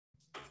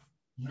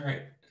All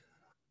right.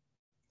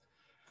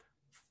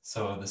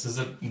 So this is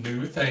a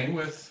new thing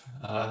with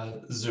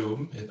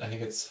Zoom. I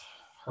think it's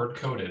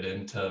hard-coded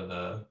into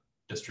the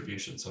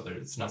distribution, so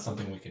it's not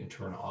something we can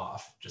turn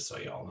off, just so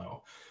you all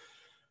know.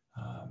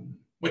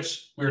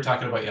 Which we were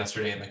talking about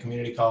yesterday in the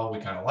community call. We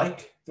kind of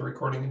like the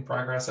recording in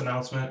progress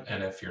announcement,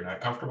 and if you're not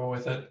comfortable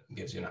with it, it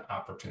gives you an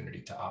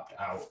opportunity to opt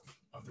out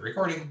of the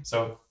recording.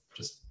 So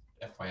just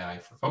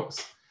FYI for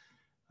folks.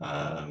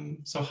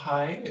 So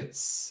hi,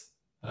 it's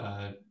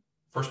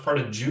first part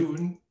of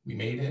June. We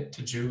made it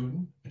to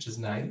June, which is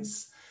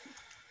nice.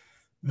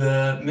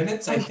 The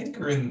minutes, I think,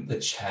 are in the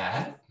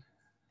chat.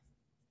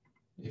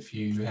 If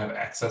you have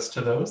access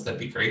to those, that'd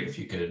be great. If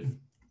you could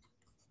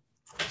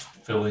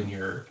fill in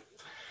your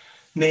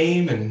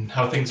name and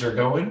how things are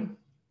going.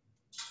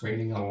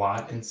 Raining a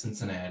lot in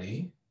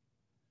Cincinnati.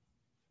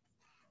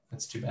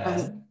 That's too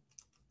bad.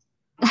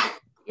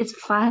 It's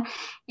fine.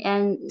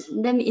 And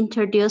let me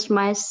introduce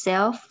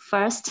myself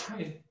first.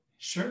 Hi.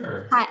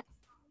 Sure. Hi.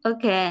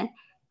 Okay.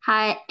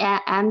 Hi,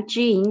 I'm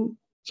Jean.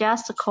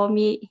 Just call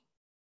me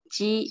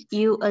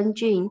G-U-N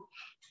Jean.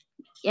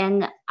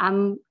 And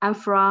I'm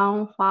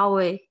from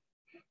Huawei.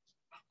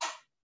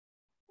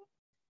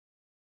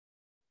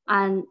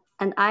 And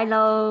I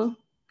know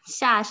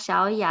Xia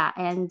Xiaoya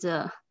and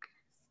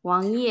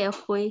Wang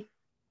Yehui.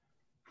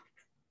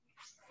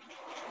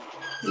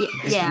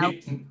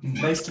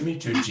 Nice to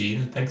meet you,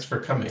 Jean. Thanks for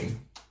coming.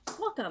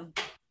 Welcome.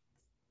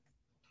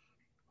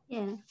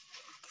 Yeah.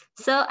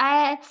 So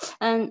I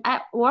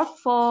work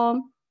for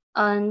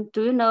do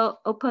you know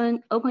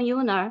Open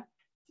Uner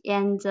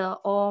and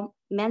or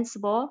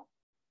Mansible?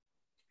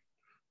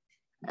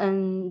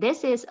 And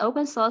this is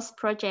open source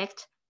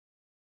project,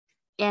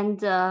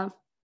 and I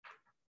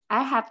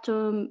have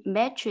to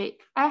metric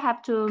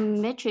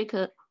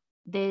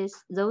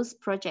those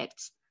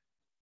projects.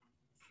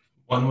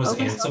 One was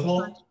open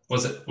Ansible.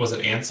 Was it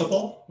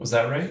Ansible? Was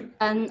that right?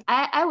 And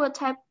I will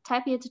type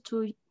it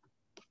to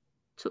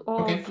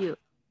all of you.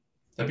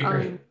 That'd be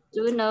great.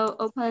 Do you know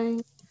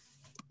Open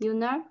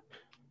Uner?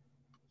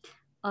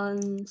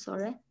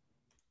 Sorry.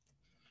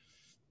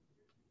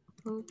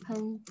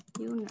 Open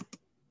Uner.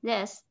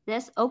 Yes,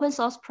 that's open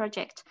source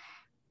project.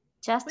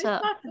 Just we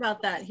talked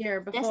about that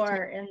here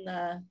before in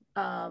the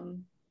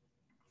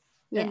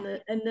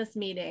in this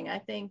meeting. I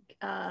think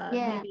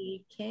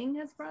maybe King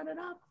has brought it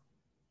up.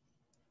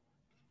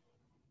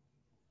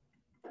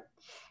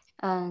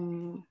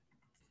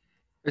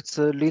 It's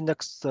a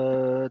Linux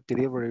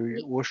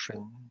delivery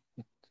version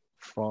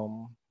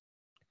from.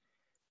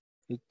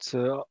 It's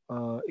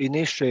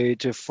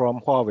initiated from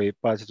Huawei,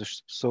 but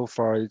so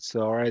far it's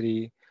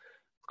already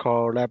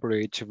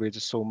collaborate with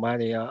so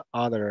many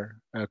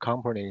other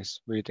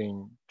companies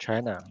within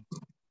China.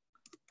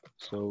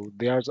 So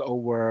there's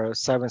over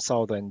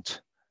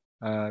 7,000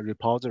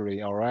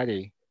 repository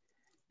already.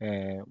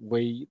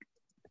 We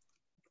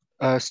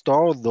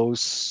store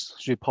those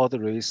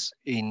repositories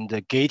in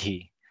the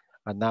Gitee,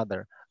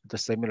 the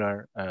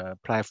similar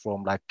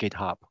platform like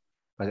GitHub,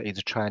 but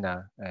it's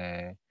China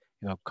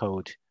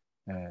code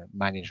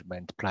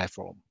management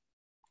platform.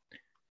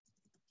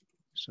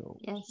 So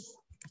yes.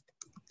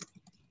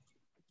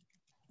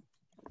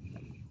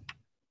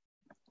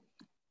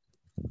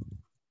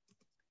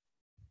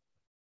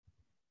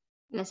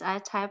 Yes, I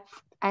type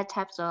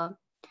the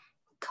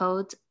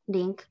code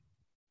link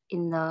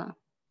in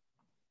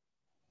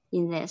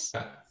this.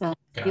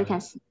 You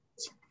can see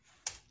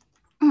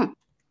it.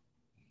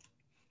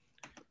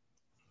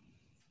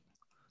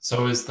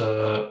 So is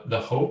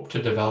the hope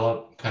to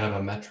develop kind of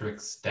a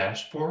metrics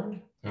dashboard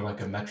or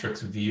like a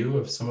metrics view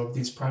of some of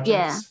these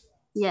projects?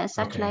 Yeah,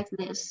 something like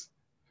this.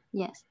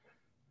 Yes.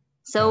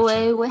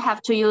 So we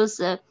have to use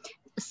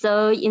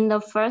so in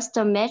the first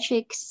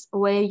metrics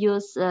we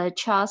use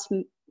CHAOSS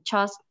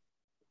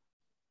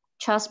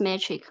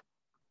metric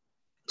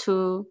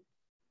to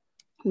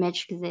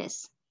metric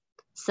this.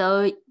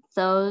 So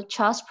the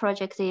CHAOSS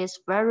project is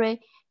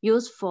very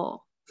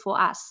useful for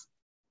us.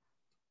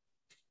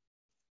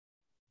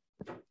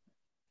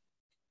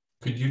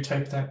 Could you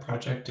type that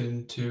project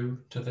into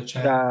the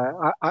chat?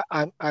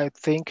 I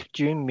think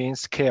June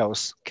means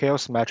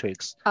CHAOSS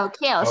matrix. Oh,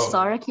 CHAOSS. Oh.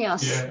 Sorry,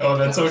 CHAOSS. Yeah. Oh,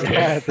 that's okay.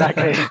 Yeah,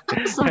 exactly.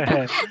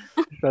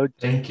 So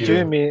thank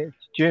you.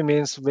 June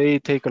means we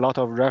take a lot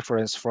of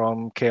reference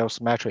from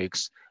CHAOSS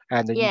matrix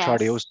and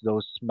introduce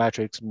those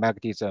matrix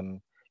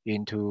mechanism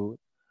into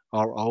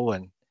our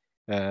own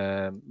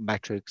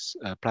matrix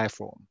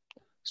platform.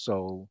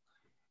 So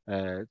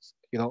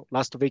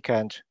last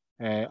weekend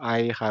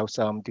I have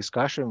some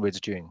discussion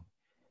with June.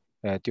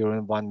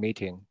 During one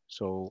meeting.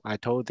 So I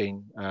told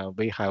them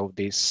we have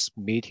this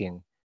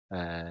meeting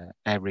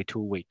every 2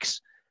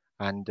 weeks.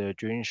 And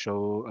June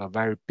showed a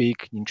very big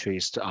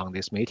interest on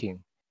this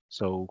meeting.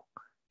 So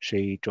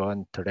she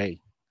joined today.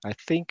 I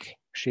think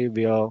she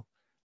will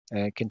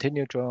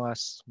continue to join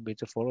us with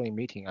the following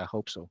meeting. I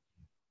hope so.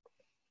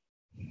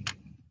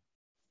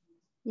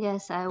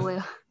 Yes, I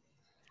will.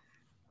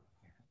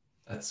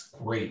 That's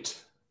great.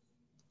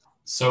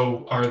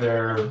 So are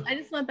there? I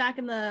just went back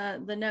in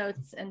the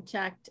notes and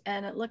checked,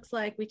 and it looks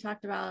like we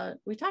talked about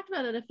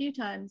it a few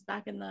times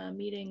back in the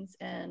meetings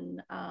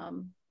in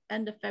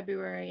end of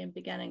February and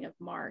beginning of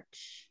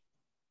March.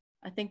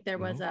 I think there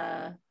was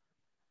a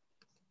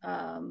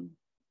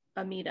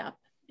meetup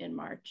in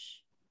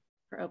March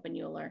for Open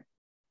Euler.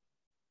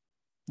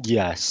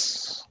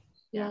 Yes.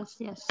 Yes,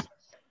 yes.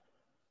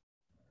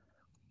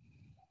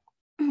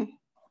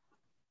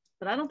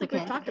 But I don't think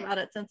we've talked about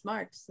it since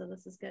March, so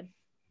this is good.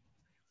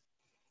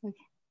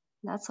 Okay,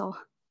 that's all.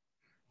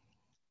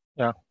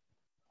 Yeah,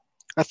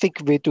 I think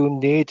we do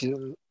need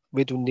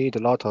a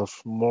lot of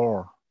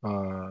more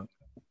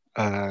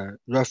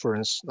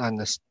reference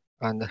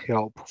and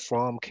help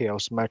from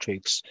CHAOSS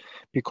metrics,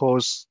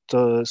 because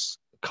the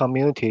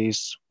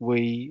communities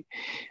we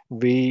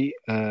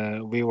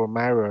were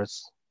mirrored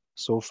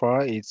so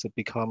far, it's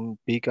become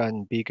bigger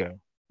and bigger,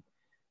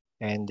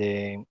 and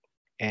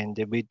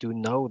we do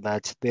know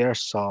that there are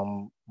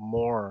some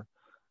more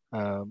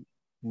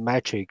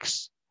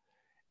metrics,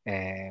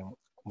 and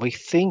we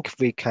think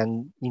we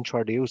can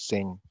introduce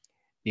them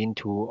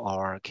into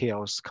our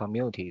CHAOSS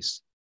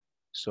communities.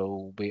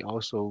 So we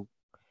also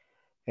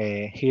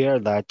hear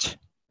that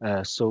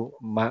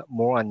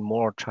more and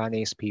more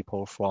Chinese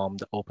people from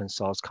the open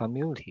source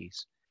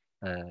communities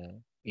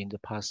in the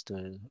past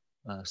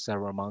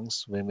several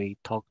months, when we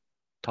talk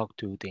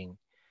to them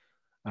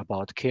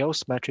about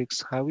CHAOSS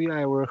metrics. Have you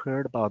ever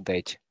heard about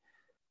that?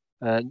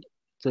 The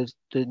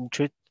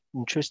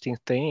interesting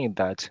thing is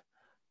that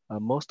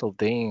most of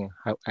them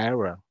have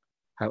ever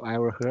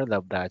heard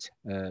of that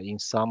in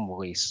some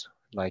ways,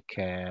 like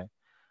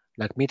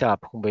meetup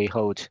we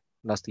hold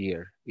last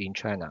year in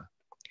China,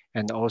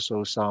 and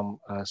also some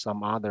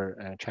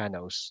other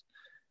channels.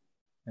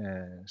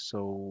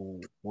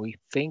 So we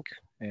think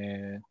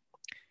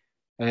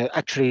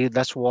actually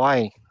that's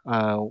why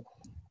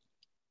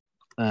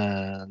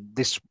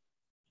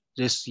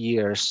this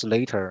year's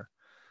later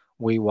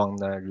we want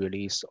to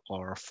release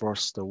our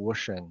first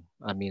version.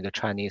 I mean the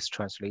Chinese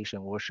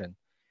translation version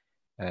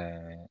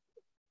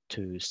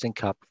to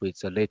sync up with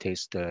the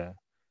latest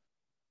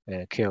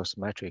CHAOSS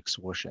metrics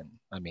version.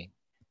 I mean,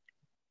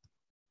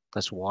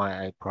 that's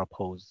why I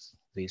propose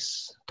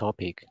this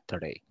topic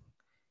today.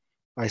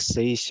 I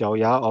see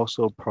Xiaoya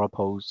also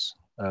propose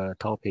a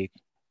topic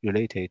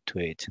related to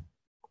it.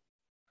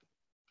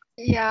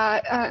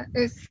 Yeah,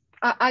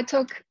 I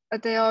took a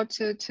day or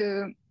two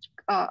to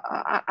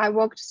I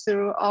walked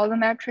through all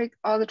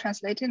the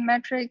translated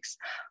metrics,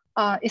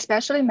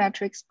 especially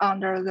metrics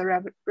under the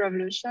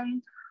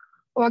revolution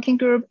working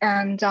group,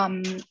 and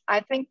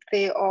I think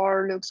they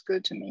all looks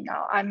good to me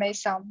now. I made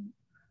some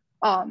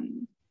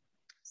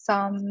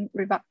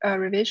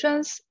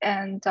revisions,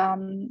 and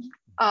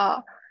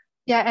yeah,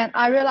 and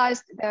I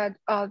realized that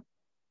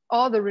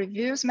all the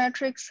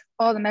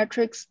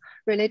metrics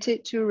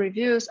related to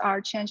reviews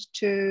are changed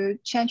to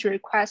change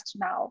request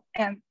now,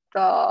 and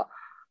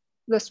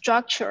the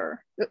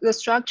structure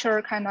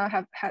kind of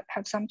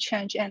have some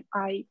change, and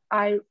I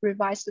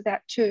revised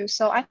that too.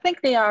 So I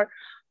think they are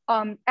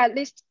at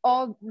least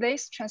all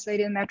these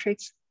translated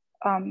metrics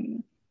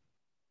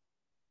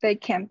they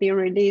can be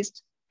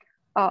released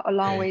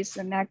along with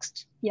the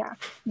next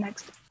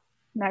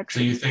metric. So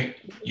you think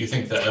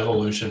the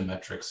evolution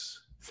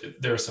metrics,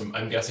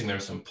 I'm guessing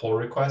there's some pull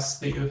requests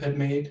that you had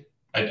made.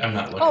 I'm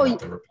not looking at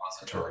the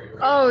repository right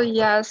now.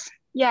 Yes.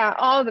 Yeah,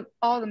 all the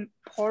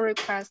pull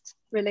requests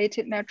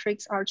related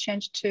metrics are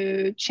changed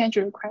to change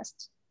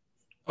requests.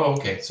 Oh,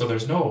 okay. So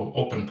there's no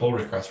open pull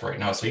request right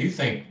now. So you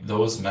think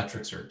those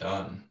metrics are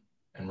done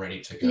and ready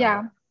to go?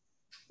 Yeah.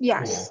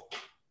 Yes.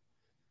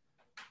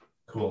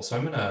 Cool. So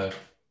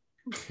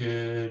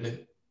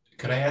could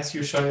I ask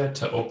you, Shaya,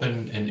 to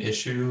open an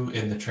issue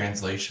in the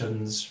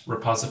translations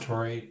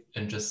repository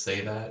and just say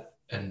that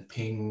and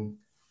ping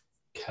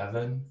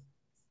Kevin?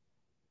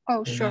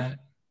 Oh, sure. That?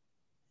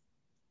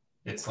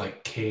 It's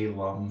like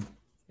K-Lum,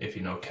 if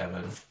you know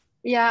Kevin.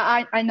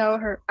 Yeah, I know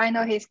her. I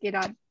know his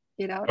GitHub.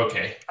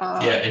 Okay.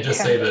 Yeah, and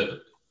just say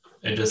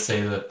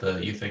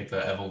that you think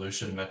the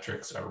evolution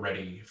metrics are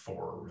ready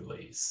for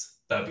release.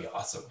 That'd be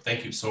awesome.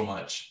 Thank you so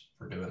much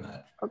for doing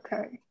that.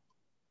 Okay.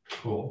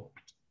 Cool.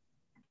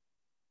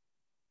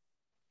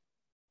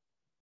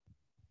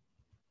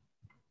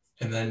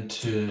 And then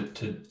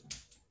to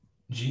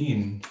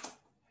Jean,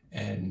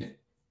 and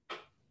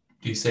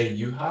do you say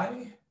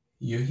Yuhai?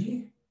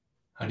 Yuhi?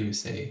 How do you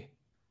say?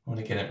 I want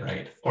to get it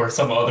right. Or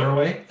some other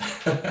way?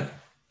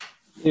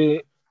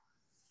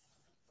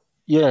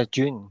 Yeah,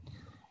 June.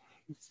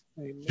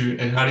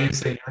 And how do you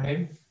say your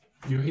name?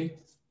 Yuhi?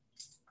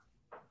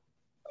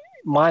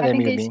 My name,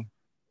 you mean?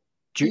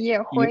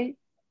 Yehui.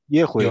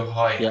 Yehui.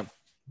 Yeah.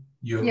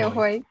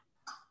 Yehui.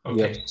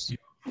 Okay. Yes.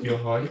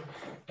 Yehui.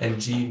 And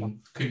Jean,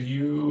 could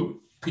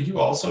you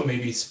also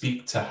maybe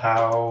speak to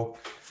how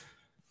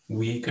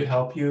we could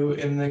help you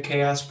in the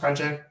CHAOSS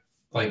project?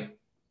 Like,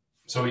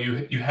 so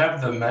you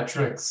have the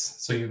metrics,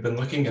 so you've been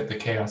looking at the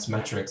CHAOSS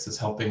metrics as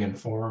helping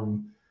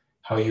inform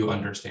how you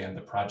understand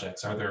the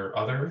projects. Are there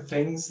other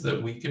things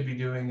that we could be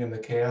doing in the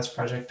CHAOSS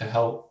project to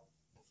help,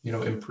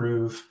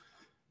 improve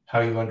how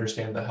you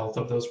understand the health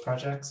of those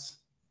projects?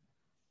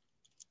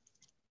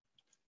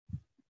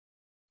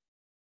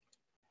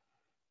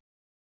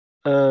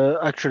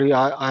 Actually,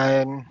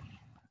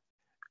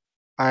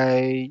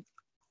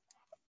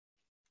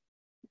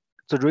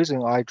 the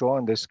reason I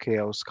joined this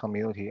CHAOSS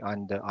community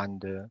and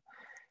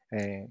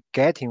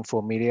getting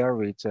familiar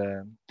with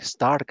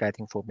start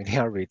getting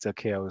familiar with the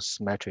CHAOSS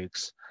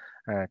metrics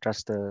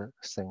just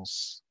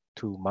since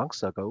 2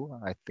 months ago,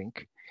 I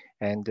think.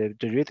 And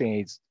the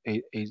reason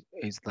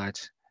is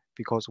that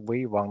because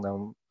we want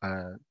them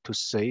to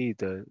see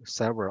the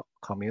several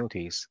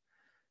communities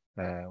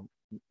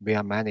we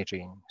are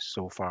managing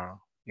so far,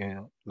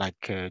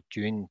 like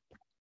June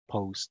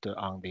post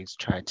on this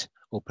chat,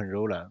 open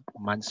roller,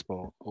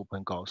 multiple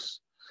open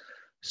goals.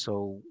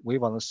 So we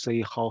want to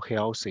see how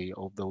healthy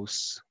of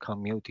those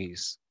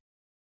communities.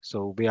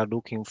 So we are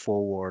looking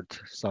forward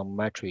some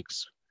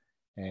metrics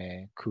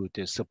could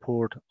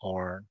support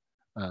our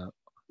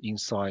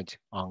insight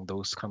on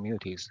those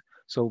communities.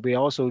 So we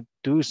also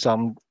do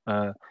some,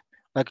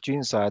 like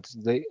June said,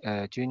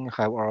 June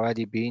have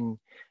already been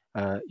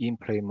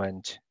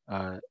implement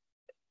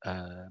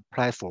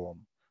platform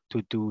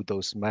to do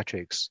those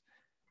metrics,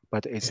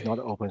 but it's not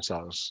open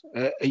source.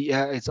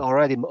 Yeah, it's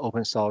already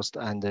open sourced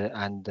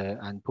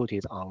and put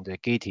it on the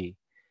Gitty,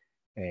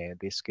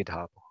 this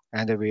GitHub.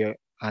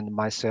 And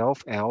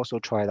myself, I also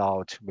tried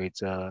out with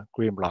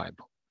GrimLab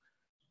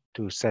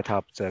to set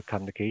up the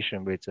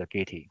communication with the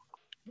Gitty.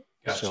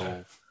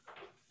 Gotcha.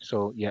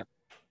 So yeah,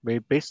 we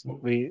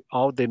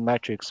all the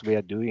metrics we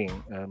are doing,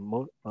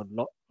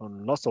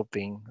 lots of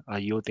things are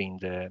using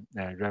the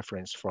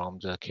reference from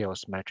the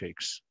CHAOSS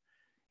metrics,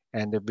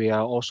 and we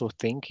are also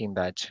thinking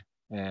that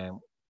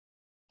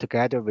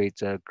together with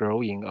the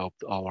growing of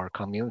our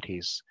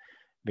communities,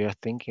 we are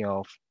thinking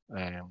of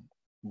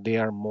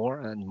there are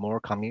more and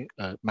more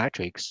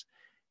metrics.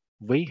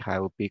 We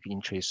have a big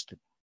interest.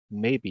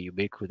 Maybe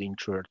we could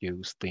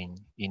introduce them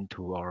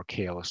into our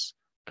CHAOSS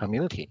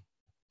community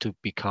to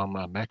become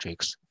a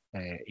metrics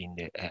in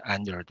the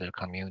under the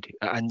community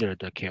under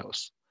the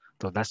CHAOSS.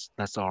 So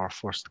that's our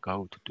first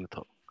goal to do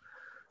so.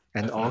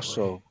 And Definitely.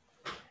 also,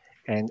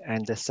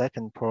 and the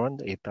second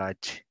point is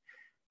that,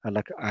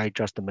 like I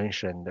just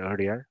mentioned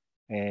earlier,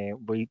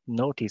 we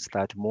noticed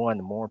that more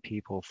and more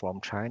people from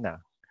China,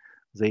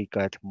 they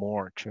get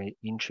more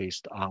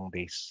interest on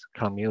this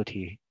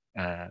community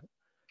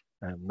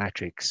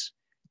metrics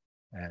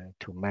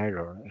to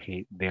measure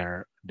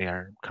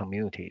their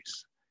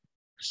communities.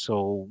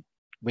 So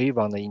we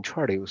want to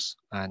introduce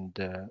and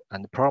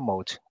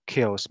promote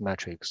CHAOSS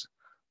metrics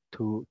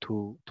to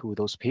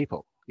those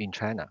people in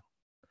China.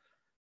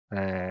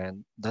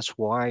 And that's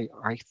why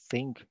I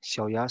think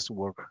Xiaoya's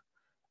work,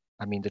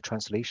 I mean the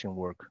translation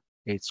work,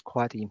 is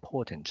quite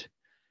important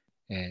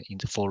in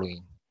the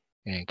following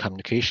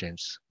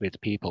communications with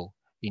people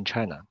in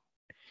China.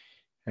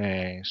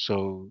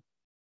 So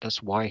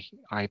that's why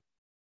I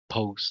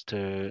post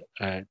the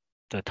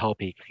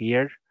topic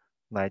here.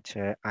 Like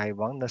I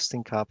want to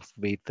sync up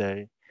with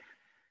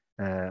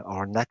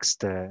our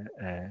next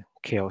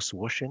CHAOSS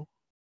version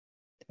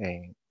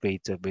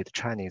with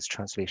Chinese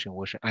translation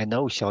version. I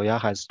know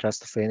Xiaoya has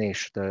just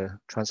finished the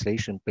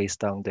translation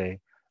based on the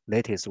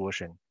latest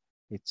version.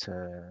 It's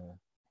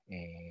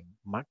in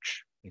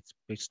March. It's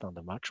based on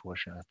the March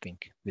version, I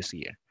think, this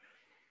year.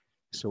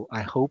 So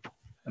I hope,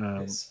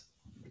 Nice.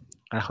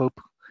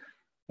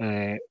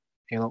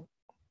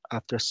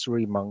 After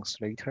 3 months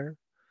later,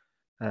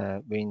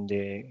 when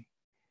the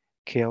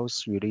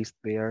CHAOSS release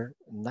their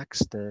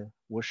next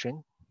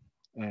version,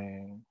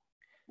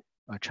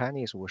 a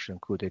Chinese version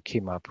could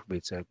come up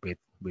with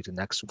the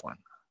next one.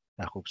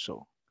 I hope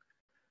so.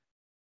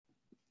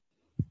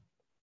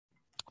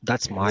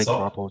 That's my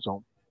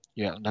proposal.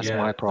 Yeah, that's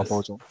my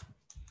proposal.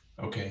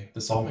 Okay,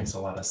 this all makes a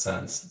lot of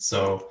sense.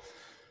 So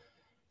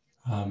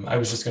I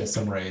was just going to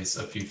summarize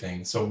a few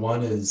things. So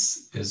one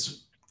is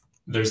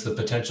there's the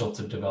potential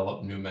to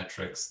develop new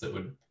metrics that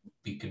would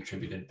be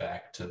contributed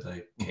back to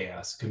the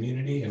CHAOSS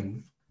community,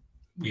 and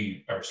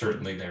we are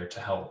certainly there to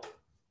help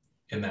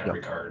in that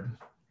regard.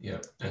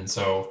 Yep. And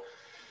so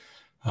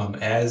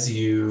as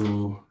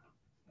you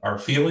are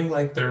feeling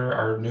like there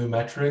are new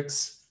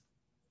metrics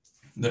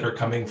that are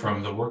coming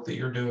from the work that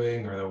you're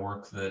doing or the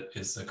work that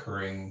is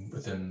occurring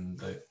within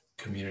the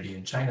community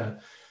in China,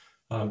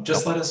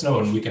 just let us know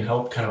and we can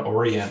help kind of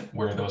orient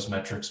where those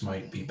metrics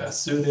might be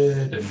best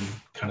suited and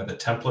kind of the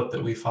template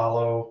that we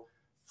follow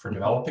for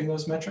developing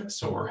those metrics.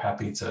 So we're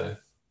happy to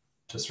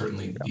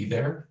certainly be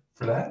there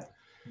for that.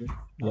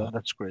 Yeah,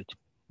 that's great.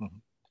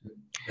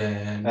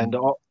 Then, and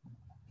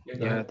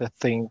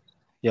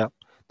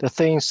the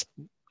things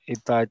is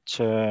that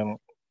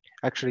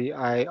actually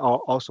I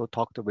also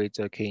talked with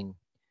King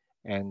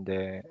and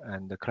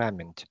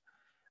Clement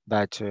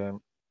that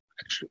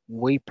actually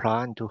we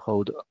plan to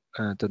hold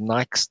the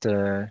next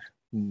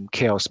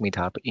CHAOSS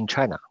meetup in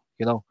China.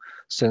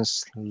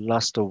 Since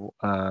last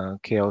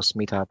CHAOSS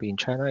meetup in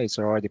China, it's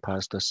already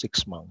past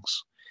 6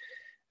 months.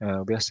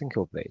 We are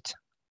thinking of it.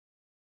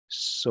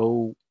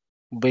 So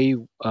we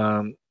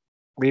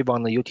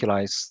want to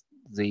utilize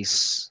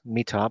this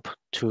meetup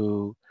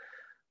to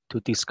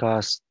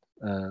discuss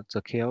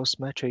the chaos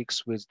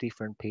metrics with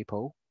different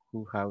people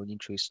who have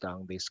interest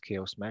on this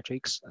chaos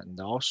metrics, and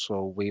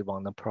also we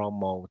want to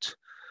promote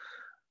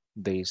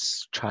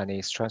these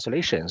Chinese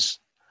translations,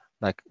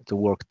 like the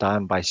work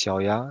done by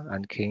Xiaoya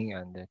and King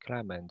and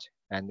Clement,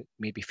 and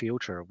maybe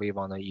future we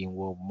want to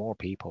involve more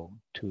people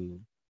to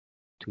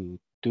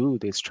do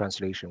this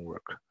translation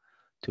work,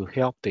 to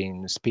help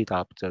them speed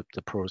up the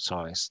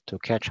process, to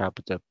catch up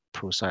the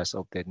process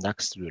of the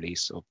next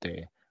release of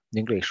the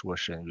English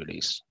version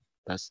release.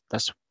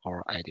 That's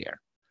our idea.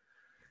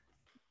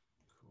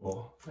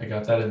 Cool. I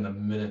got that in the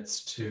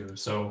minutes too.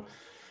 So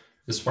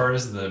as far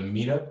as the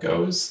meetup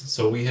goes,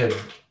 so we had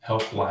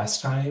helped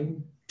last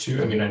time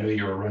too. I mean, I know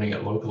you were running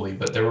it locally,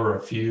 but there were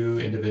a few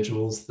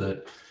individuals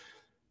that,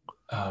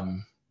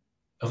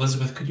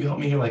 Elizabeth, could you help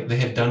me here? Like they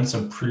had done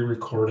some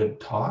pre-recorded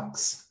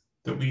talks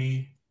that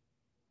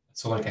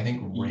so like I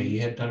think Ray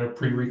had done a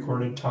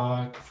pre-recorded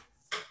talk.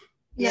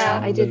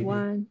 Yeah, I did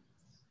one.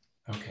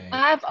 Okay.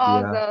 I have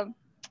all the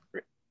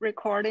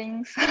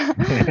recordings.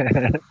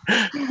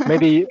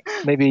 maybe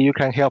you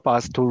can help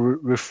us to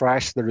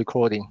refresh the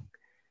recording.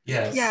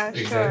 Yes, yeah,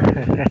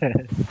 exactly.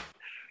 sure.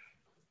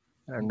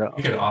 And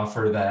you can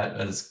offer that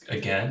as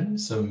again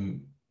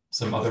some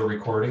other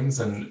recordings,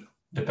 and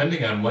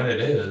depending on when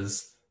it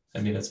is, I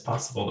mean, it's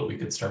possible that we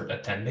could start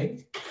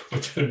attending,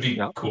 which would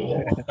be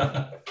cool.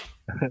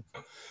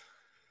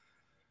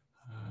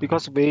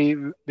 Because we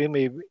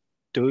may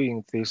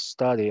doing this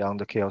study on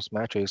the chaos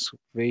metrics,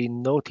 we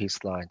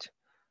noticed that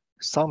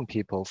some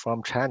people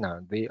from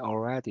China, they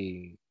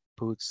already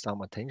put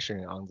some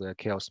attention on the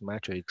chaos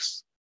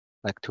metrics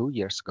like 2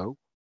 years ago.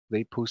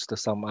 They posted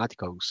some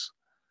articles,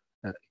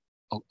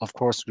 of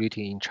course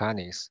written in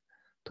Chinese,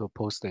 to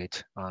post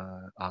it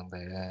on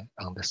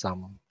the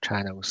some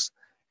channels.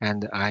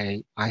 And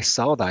I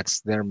saw that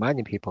there are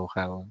many people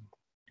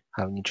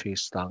have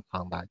interest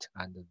on that,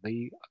 and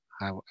they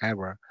have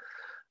ever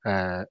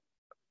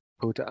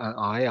put an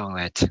eye on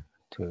it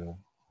to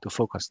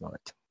focus on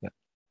it. Yeah.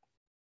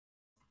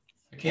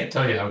 I can't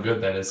tell you how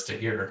good that is to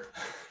hear.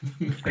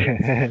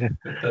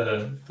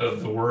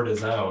 the word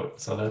is out,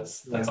 so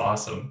that's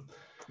awesome.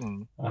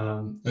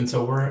 And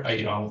so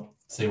I'll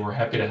say we're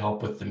happy to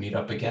help with the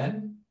meetup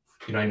again.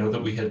 I know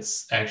that we had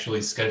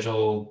actually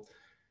scheduled.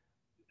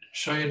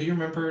 Shoya, do you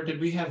remember?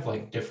 Did we have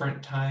like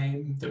different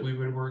time that we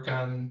would work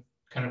on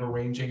kind of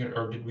arranging it,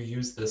 or did we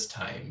use this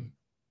time?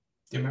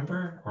 Do you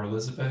remember? Or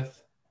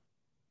Elizabeth?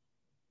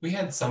 We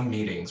had some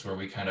meetings where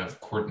we kind of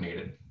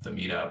coordinated the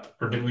meetup,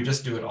 or did we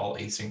just do it all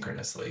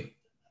asynchronously?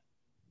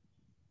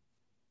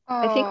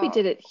 I think we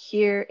did it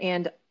here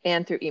and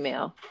through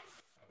email.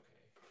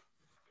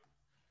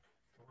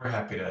 Okay. We're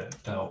happy to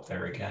help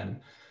there again.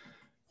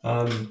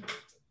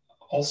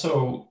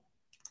 Also,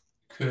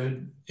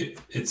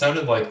 it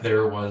sounded like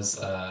there was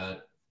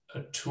a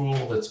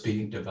tool that's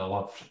being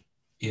developed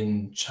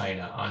in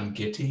China on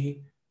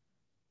Gitee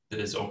that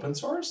is open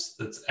source,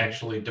 that's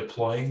actually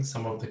deploying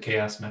some of the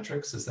chaos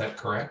metrics. Is that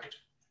correct?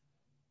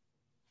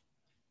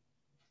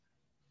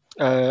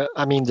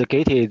 I mean, the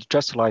Gitee is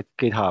just like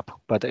GitHub,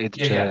 but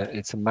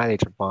it's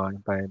managed by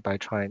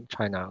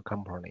China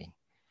company.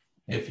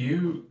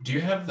 Do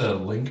you have the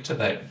link to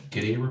that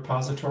Gitee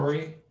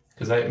repository?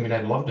 Because I mean,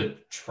 I'd love to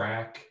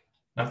track.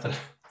 Not that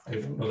I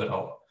don't know that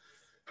I'll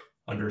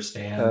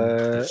understand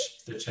the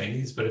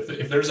Chinese, but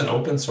if there's an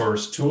open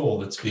source tool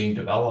that's being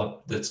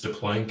developed that's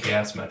deploying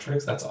chaos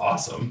metrics, that's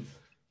awesome.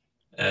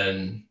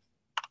 And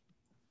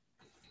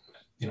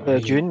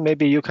Jun,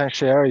 maybe you can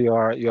share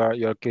your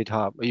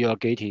GitHub, your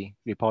Gitee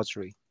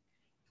repository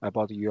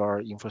about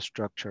your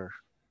infrastructure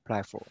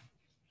platform.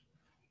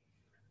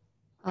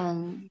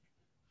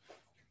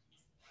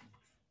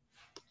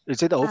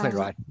 Is it open,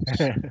 right?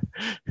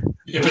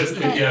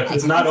 if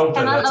it's not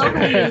open, that's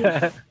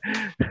okay.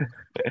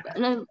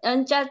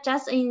 And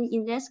just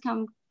in this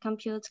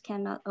compute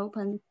cannot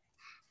open.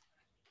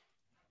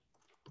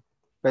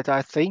 But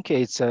I think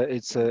it's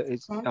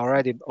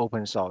already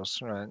open source,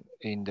 right?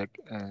 In the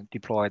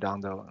deployed on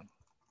the.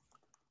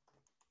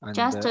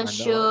 Just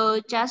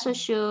show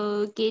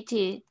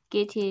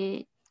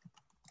Gitee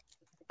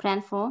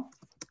platform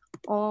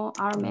or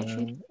our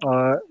metric.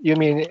 You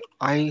mean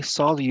I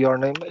saw your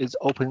name is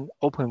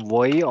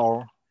OpenWay,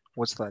 or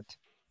what's that?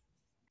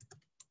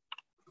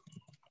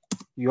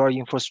 Your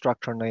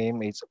infrastructure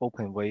name is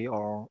OpenWay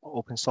or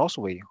Open Source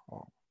Way,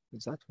 or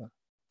is that one?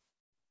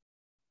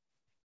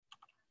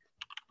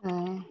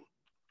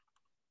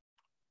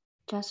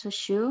 Just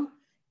show.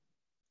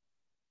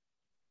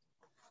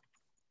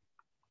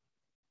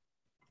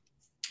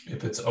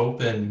 If it's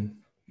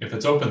open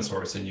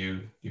source and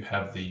you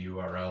have the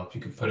URL, if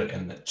you could put it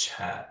in the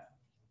chat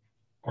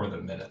or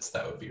the minutes,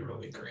 that would be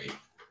really great.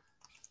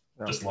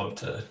 Okay. Just love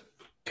to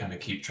kind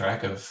of keep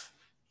track of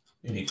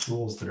any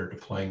tools that are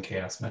deploying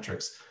chaos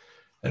metrics.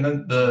 And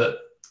then there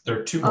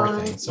are two more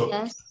things. So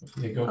yes.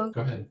 Go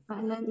ahead.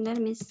 Let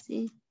me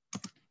see.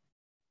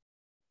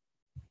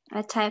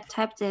 I type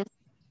this.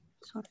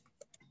 Sorry.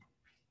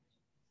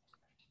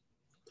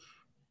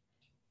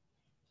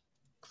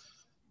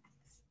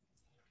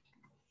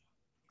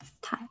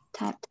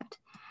 type.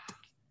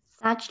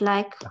 Such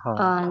like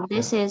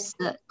this Yeah. is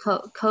the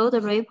code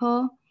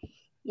repo,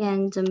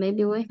 and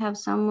maybe we have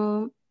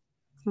some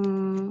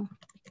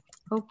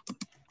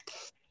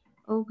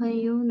open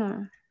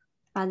user,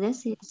 but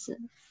this is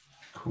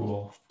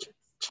Cool.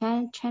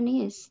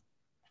 Chinese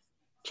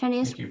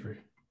Thank you for.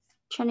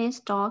 Chinese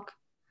doc.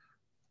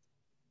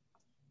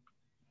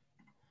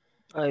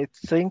 I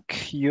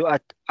think you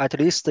at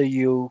least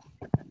you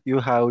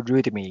have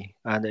README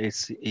and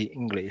it's in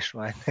English,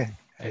 right?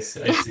 I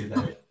see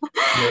that.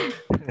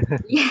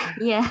 Yep.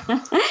 Yeah.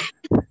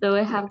 So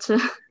we have to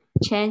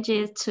change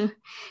it to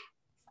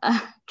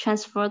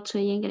transfer to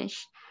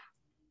English.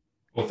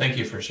 Well, thank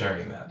you for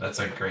sharing that. That's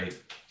a great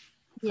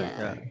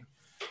thing.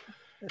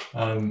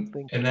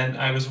 And then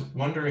I was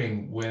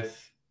wondering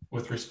with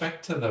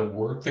respect to the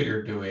work that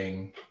you're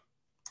doing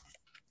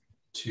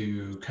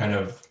to kind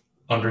of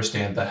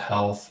understand the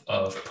health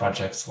of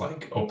projects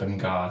like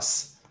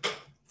OpenGOS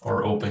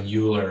or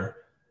OpenEuler,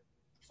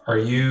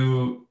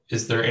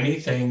 is there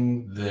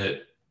anything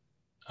that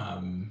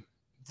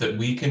that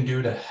we can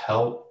do to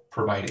help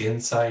provide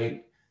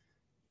insight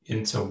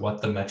into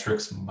what the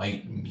metrics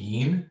might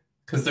mean?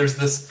 Because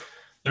there's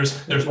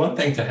one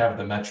thing to have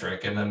the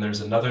metric, and then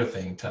there's another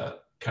thing to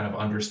kind of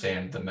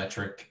understand the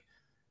metric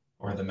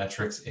or the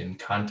metrics in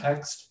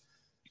context.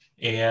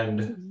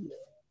 And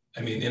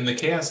I mean, in the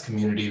CHAOSS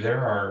community,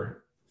 there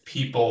are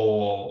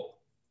people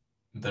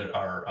that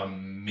are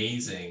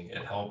amazing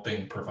at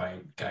helping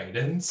provide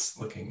guidance.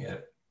 Looking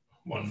at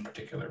one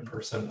particular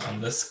person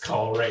on this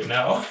call right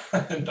now,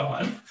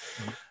 Dawn.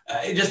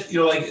 I just,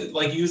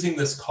 like using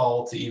this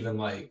call to even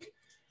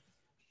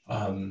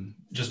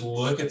just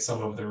look at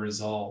some of the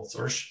results,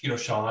 or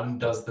Sean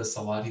does this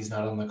a lot. He's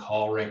not on the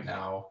call right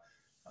now,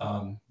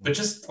 but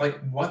just like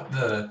what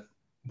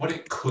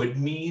it could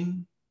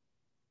mean,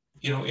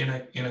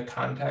 in a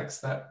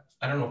context that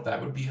I don't know if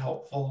that would be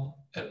helpful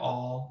at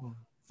all.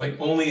 Like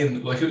only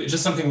in it's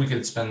just something we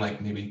could spend like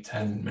maybe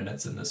 10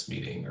 minutes in this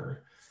meeting,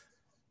 or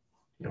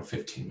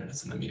 15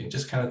 minutes in the meeting,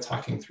 just kind of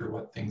talking through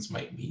what things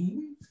might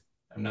mean.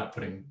 I'm not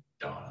putting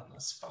Dawn on the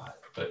spot,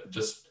 but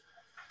just,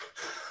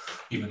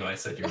 even though I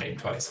said your name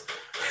twice.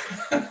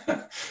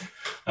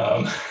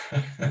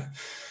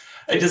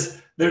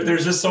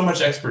 There's just so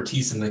much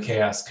expertise in the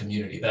CHAOSS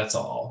community, that's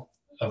all,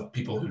 of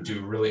people who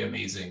do really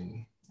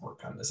amazing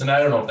work on this. And I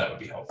don't know if that would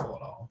be helpful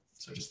at all.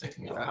 So just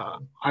thinking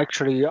about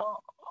actually,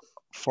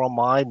 from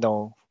my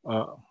know,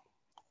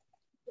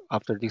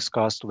 after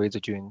discussed with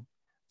June,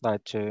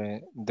 that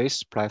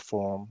this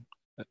platform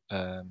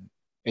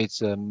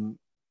is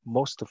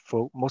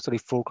mostly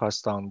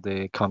focused on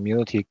the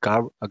community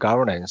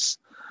governance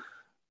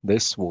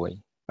this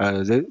way,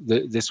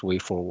 this way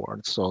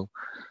forward. So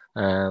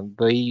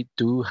they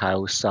do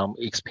have some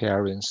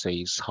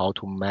experiences how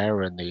to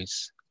measure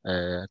this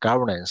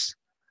governance,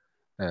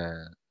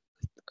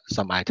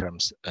 some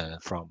items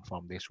from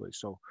this way.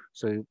 So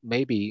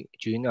maybe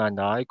June and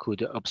I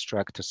could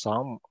abstract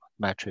some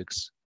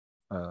metrics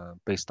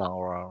based on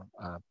our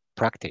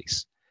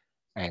practice,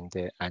 and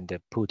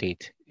put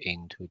it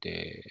into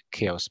the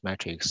CHAOSS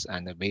metrics,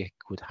 and we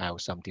could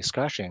have some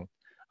discussion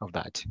of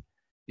that.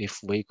 If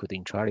we could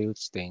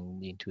introduce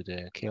them into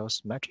the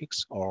CHAOSS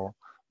metrics, or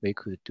we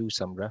could do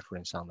some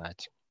reference on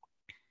that.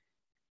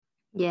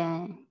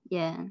 Yeah.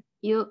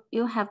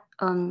 You have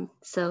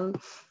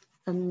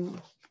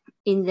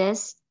in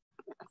this,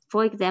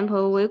 for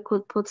example, we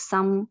could put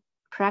some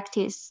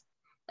practice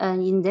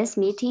in this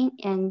meeting,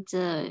 and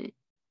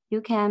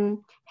you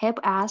can help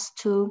us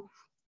to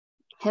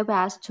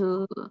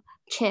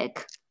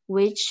check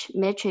which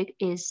metric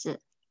is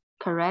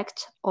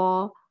correct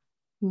or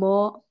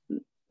more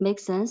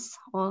makes sense,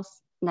 or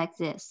like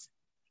this.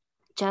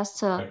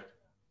 Just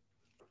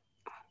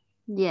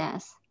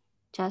yes,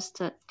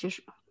 just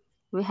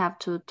we have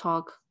to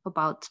talk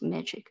about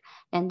metric,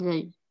 and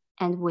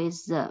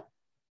with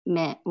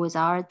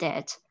our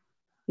data,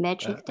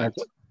 metric data.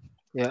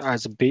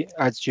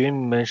 As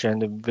Jim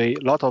mentioned, a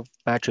lot of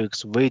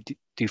metrics we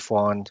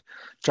defined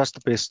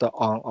just based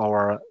on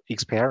our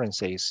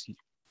experiences.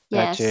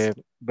 Yes. That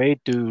we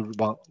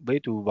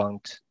do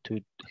want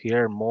to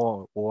hear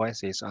more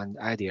voices and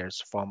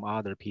ideas from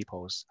other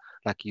people's,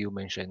 like you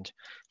mentioned,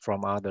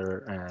 from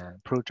other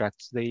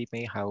projects. They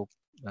may have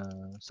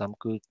some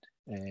good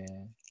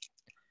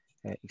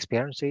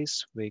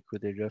experiences we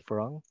could refer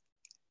on,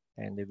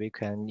 and we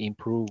can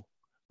improve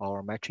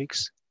our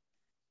metrics.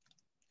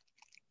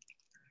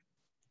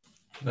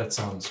 That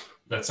sounds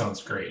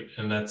great.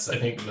 And that's, I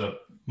think, the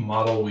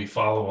model we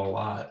follow a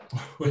lot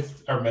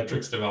with our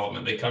metrics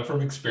development. They come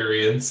from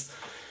experience.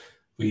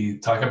 We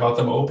talk about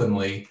them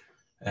openly,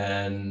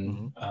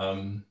 and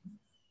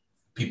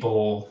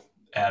people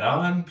add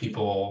on,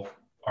 people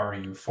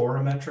argue for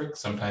a metric.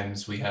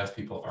 Sometimes we have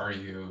people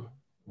argue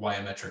why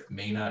a metric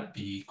may not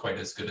be quite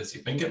as good as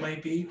you think it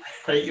might be,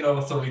 right?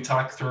 So we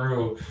talk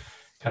through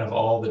kind of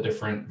all the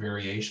different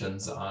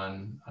variations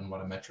on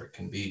what a metric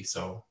can be.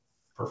 So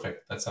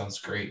perfect. That sounds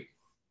great.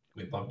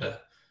 We'd love to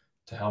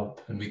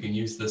help, and we can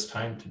use this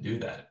time to do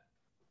that.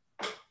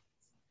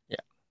 Yeah,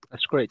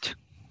 that's great.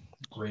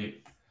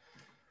 Great.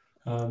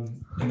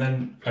 And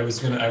then I was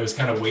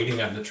kind of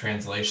waiting on the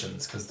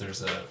translations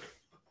because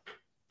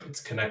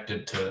it's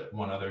connected to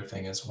one other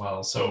thing as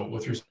well. So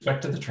with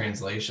respect to the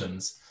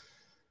translations,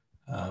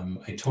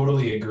 I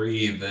totally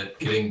agree that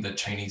getting the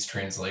Chinese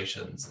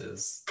translations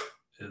is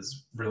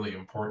really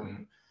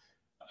important.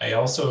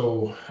 I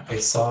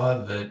saw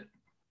that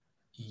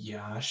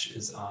Yash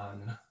is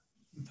on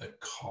the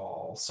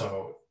call.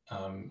 So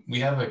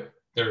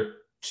there are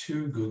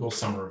 2 Google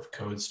Summer of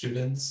Code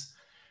students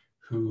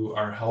who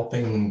are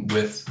helping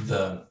with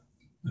the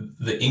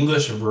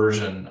English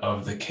version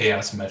of the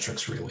CHAOSS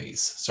metrics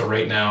release. So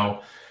right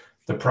now,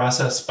 the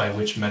process by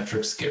which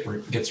metrics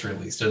gets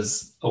released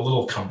is a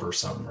little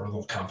cumbersome or a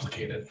little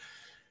complicated.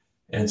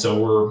 And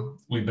so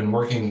we've been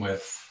working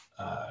with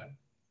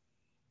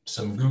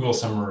some Google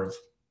Summer of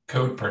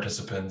Code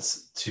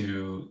participants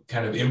to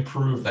kind of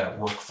improve that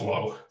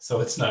workflow so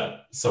it's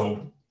not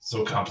so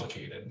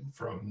complicated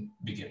from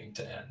beginning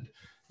to end.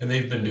 And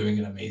they've been doing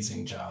an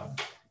amazing job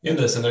in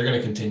this, and they're going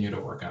to continue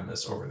to work on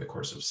this over the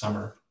course of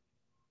summer.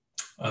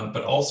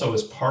 But also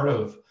as part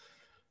of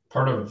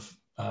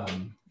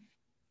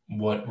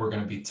what we're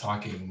going to be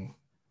talking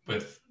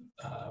with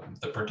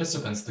the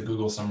participants, the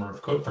Google Summer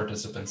of Code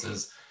participants,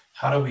 is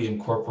how do we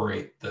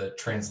incorporate the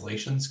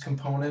translations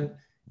component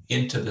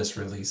into this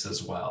release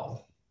as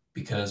well?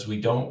 Because we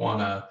don't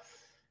want to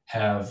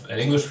have an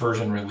English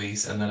version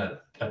release and then a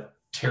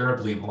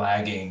terribly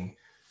lagging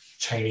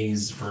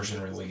Chinese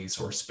version release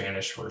or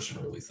Spanish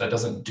version release. That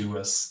doesn't do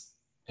us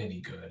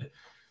any good.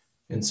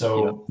 And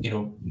so, you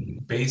know,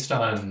 based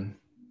on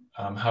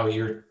how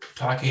you're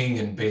talking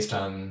and based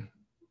on,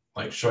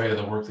 like, Shoya,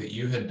 the work that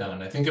you had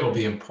done, I think it'll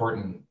be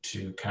important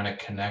to kind of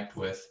connect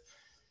with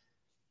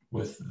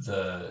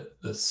the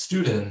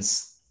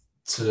students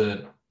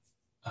to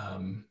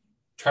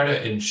try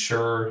to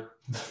ensure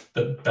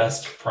the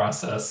best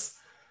process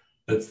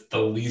that's the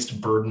least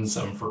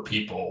burdensome for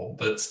people,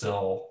 but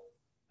still,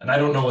 and I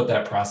don't know what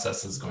that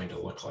process is going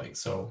to look like.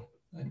 So,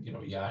 you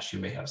know, Yash, you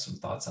may have some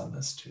thoughts on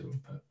this too.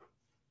 But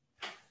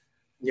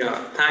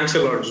yeah, thanks a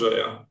lot,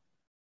 Zoya.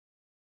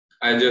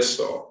 I just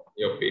saw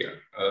your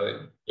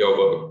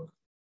work.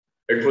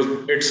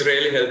 It's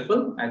really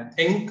helpful. I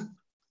think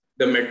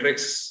the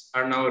metrics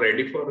are now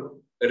ready for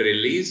a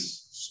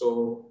release.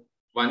 So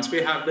once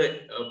we have the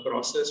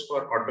process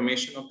for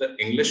automation of the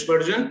English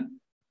version,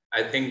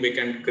 I think we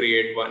can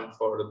create one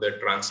for the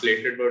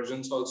translated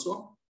versions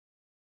also,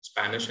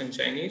 Spanish and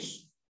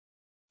Chinese.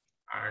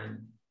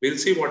 And we'll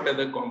see what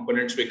other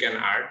components we can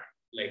add.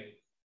 Like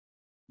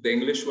the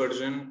English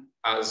version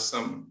has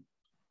some,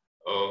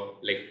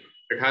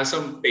 it has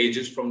some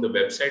pages from the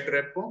website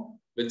repo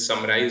which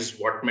summarize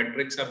what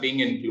metrics are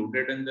being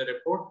included in the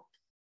report.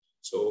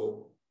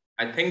 So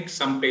I think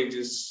some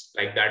pages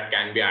like that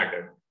can be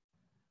added.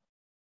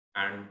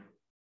 And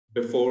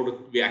before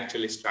we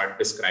actually start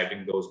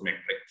describing those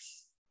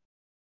metrics.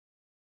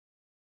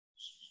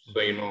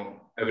 So, you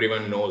know,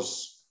 everyone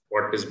knows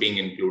what is being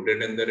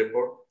included in the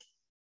report.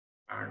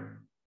 And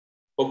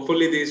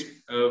hopefully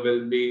these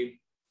will be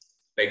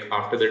like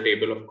after the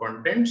table of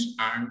contents,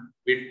 and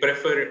we'd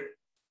prefer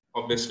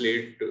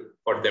obviously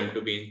for them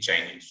to be in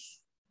Chinese.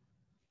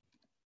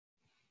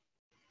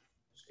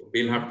 So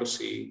we'll have to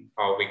see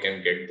how we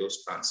can get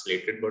those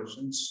translated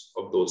versions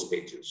of those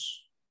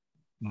pages.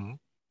 Mm-hmm.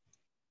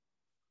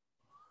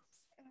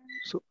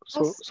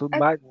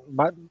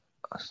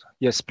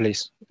 Yes,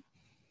 please.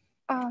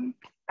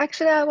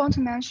 Actually, I want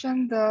to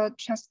mention the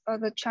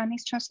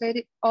Chinese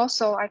translated.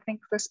 Also, I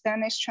think the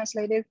Spanish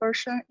translated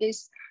version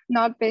is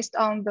not based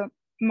on the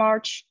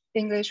March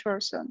English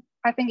version.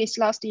 I think it's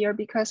last year,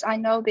 because I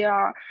know there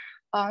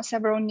are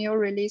several new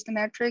released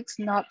metrics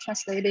not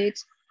translated,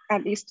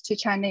 at least to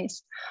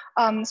Chinese.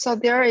 So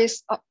there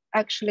is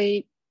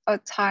actually a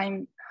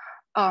time,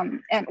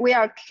 and we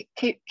are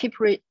keep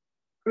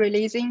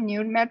releasing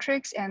new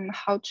metrics and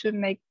how to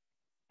make,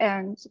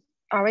 and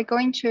are we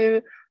going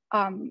to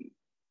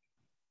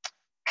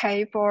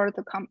pay for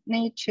the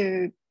company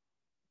to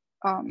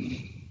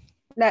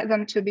let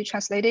them to be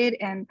translated,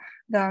 and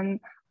then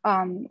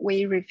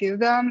we review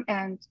them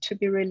and to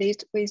be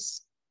released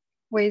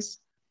with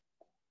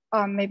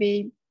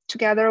maybe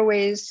together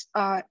with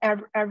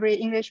every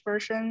English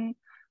version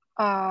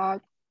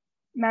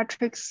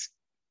metrics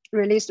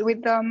released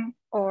with them,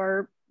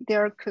 or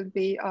there could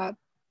be a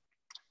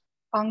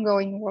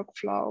ongoing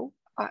workflow.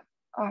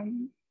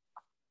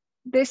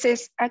 This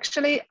is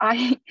actually,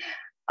 I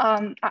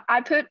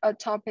put a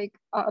topic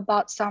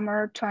about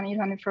summer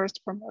 2021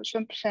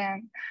 promotion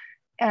plan.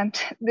 And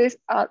this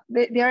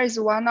there is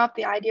one of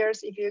the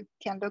ideas, if you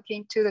can look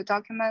into the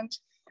document.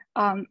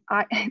 The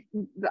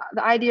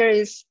idea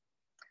is,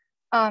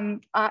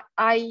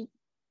 I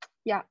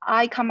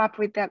come up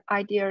with that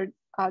idea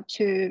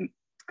to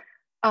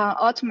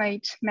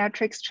automate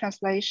metrics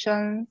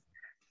translation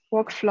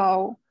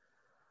workflow.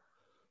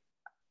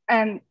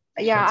 And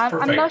yeah,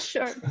 I'm not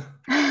sure.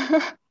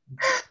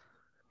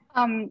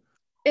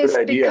 It's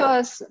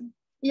because,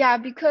 yeah,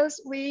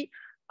 because we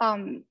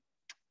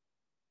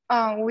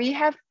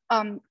have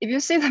if you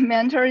see the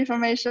mentor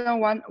information,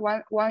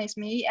 one is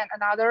me, and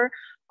another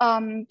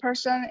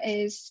person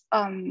is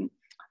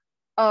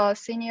a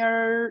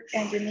senior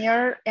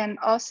engineer and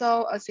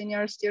also a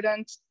senior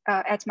student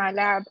at my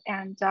lab,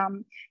 and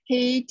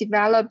he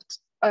developed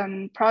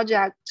a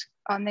project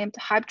named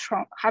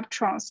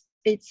Hyptrons.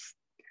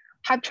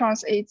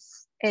 Hyptrons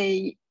is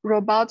a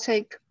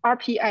robotic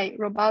RPA,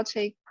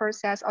 robotic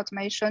process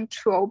automation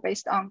tool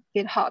based on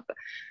GitHub.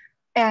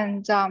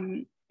 And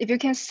if you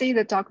can see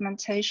the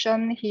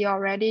documentation, he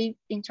already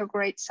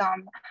integrates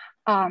some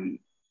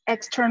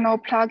external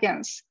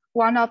plugins.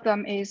 One of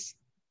them is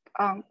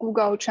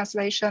Google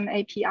Translation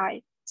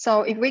API.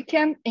 So if we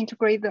can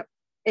integrate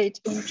it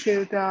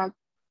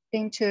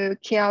into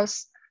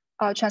CHAOSS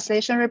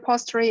translation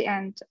repository,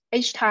 and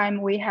each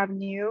time we have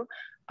new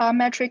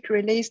metric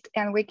released,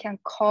 and we can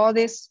call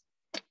this,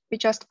 we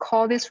just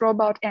call this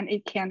robot, and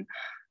it can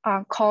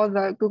call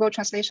the Google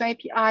Translation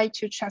API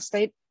to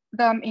translate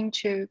them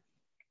into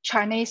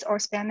Chinese or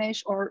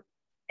Spanish or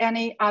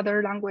any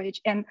other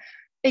language. And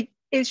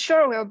it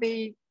sure will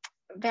be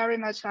very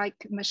much like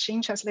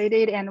machine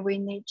translated, and we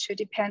need to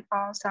depend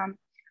on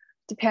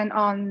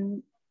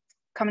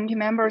community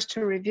members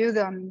to review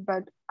them.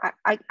 But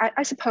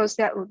I suppose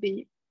that would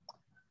be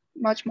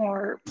much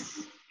more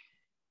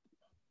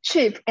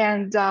cheap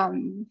and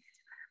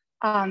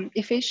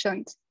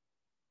efficient.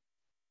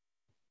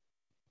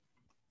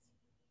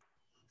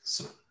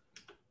 So,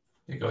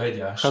 yeah, go ahead,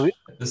 Yash.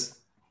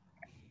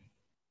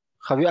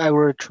 Have you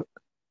ever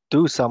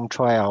do some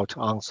tryout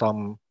on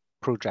some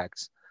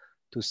projects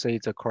to see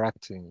the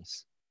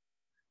correctness?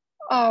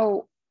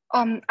 Oh,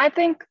 I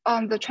think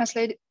the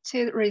translated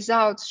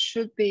results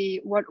should be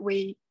what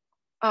we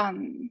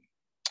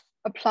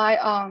apply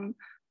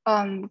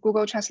on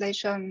Google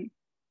Translation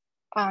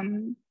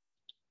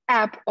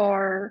app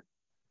or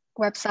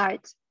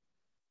website.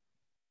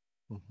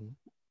 Mm-hmm.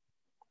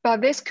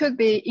 But this could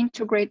be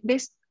integrated,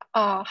 this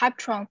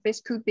Hyptron,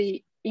 this could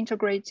be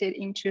integrated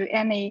into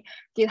any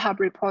GitHub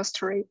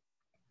repository.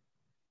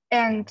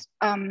 And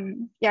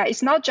yeah,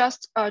 it's not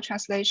just a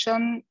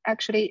translation.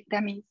 Actually,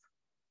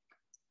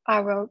 I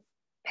will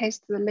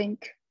paste the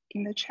link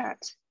in the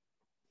chat.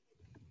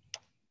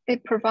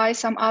 It provides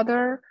some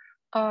other,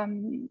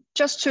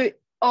 just to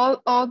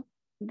all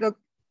the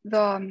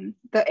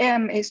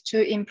aim is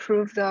to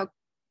improve the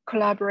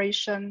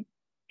collaboration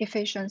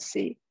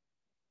efficiency,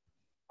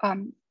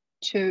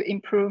 to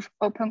improve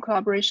open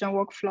collaboration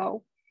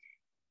workflow.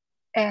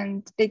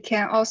 And it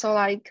can also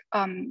like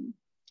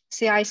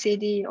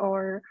CI/CD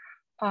or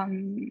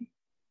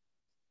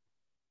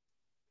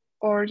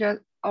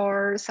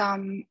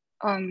some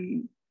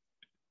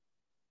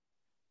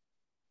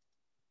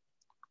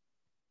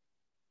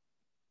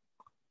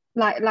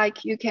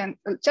like you can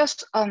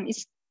just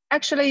it's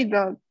actually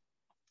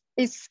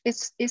it's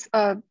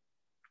a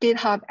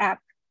GitHub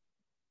app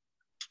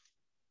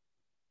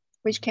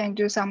which can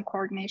do some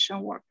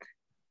coordination work.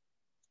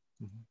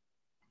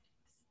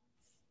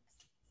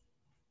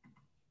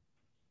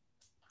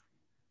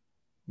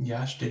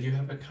 Yash, did you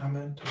have a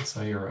comment? I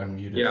saw you were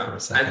unmuted for a Yeah,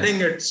 second. I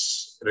think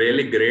it's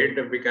really great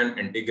if we can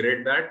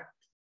integrate that,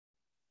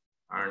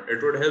 and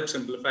it would help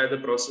simplify the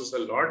process a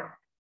lot.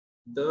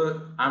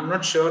 I'm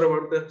not sure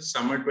about the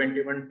summer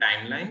 21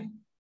 timeline,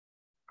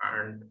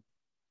 and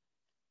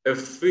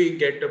if we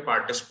get a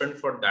participant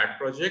for that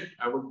project,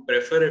 I would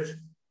prefer if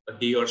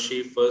he or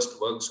she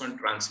first works on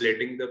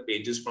translating the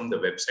pages from the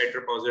website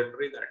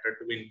repository that are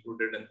to be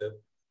included in the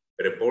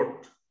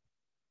report.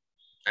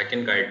 I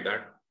can guide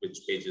that,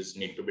 which pages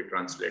need to be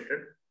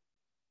translated.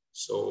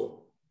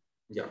 So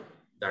yeah,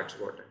 that's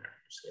what I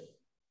have to say.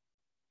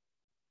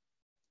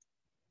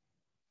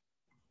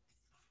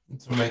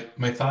 So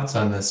my thoughts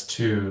on this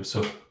too.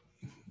 So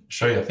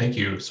Shoya, thank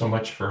you so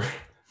much for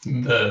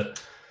the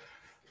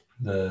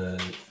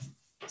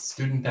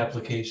student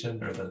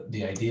application or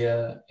the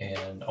idea,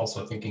 and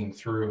also thinking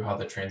through how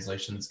the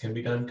translations can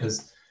be done.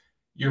 Because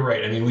you're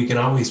right. I mean, we can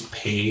always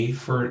pay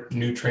for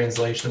new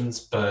translations,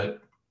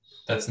 but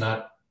that's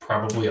not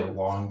probably a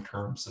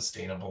long-term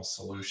sustainable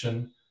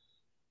solution.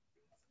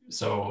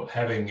 So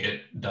having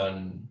it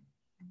done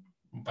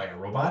by a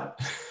robot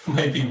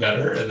might be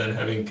better, and then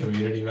having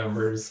community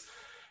members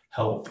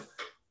help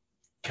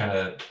kind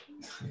of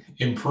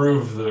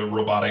improve the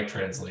robotic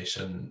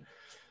translation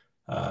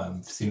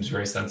seems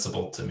very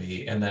sensible to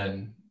me. And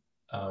then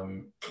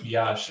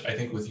Yash, I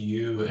think with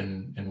you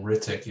and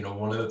Ritik, you know,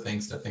 one of the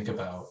things to think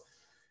about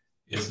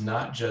is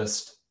not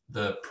just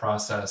the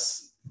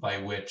process by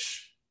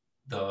which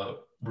the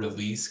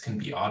release can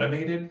be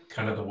automated,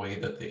 kind of the way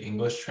that the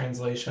English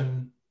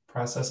translation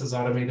process is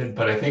automated,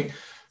 but I think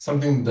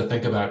something to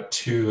think about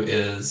too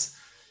is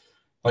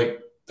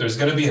like there's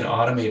going to be an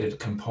automated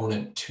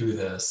component to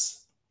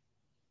this,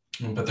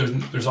 but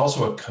there's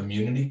also a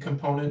community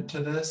component to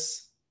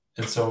this.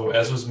 And so,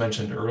 as was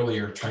mentioned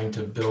earlier, trying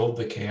to build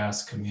the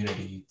CHAOSS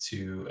community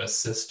to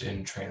assist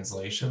in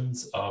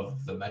translations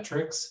of the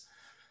metrics.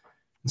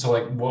 And so,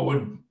 like, what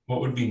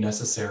would be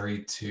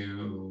necessary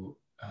to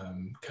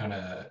kind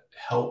of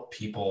help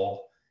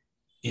people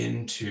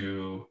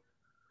into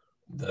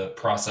the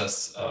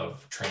process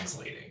of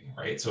translating,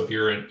 right? So if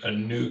you're a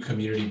new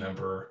community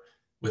member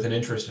with an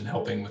interest in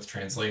helping with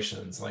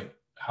translations, like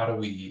how do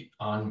we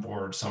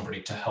onboard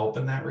somebody to help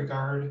in that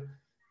regard?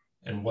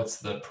 And what's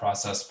the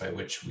process by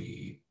which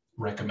we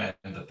recommend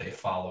that they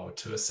follow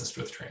to assist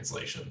with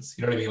translations?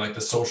 You know what I mean? Like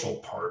the social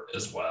part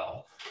as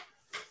well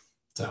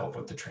to help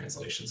with the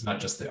translations, not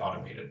just the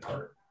automated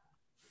part.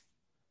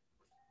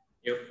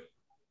 Yep.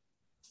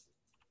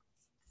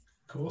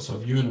 Cool. So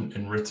if you and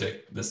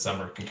Ritik this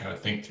summer can kind of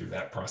think through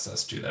that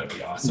process too, that'd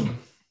be awesome.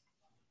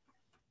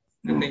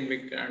 I think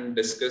we can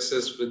discuss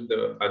this with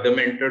the other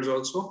mentors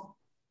also.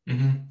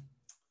 Mm-hmm.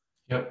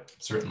 Yep,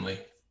 certainly.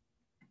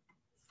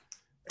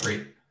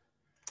 Great.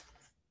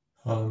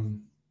 All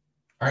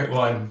right.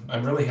 Well,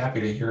 I'm really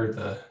happy to hear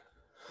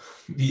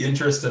the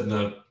interest and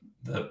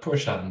the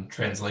push on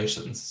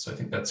translations. So I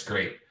think that's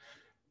great.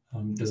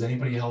 Does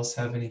anybody else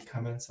have any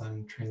comments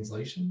on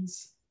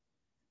translations?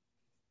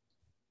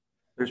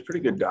 There's pretty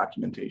good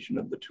documentation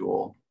of the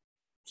tool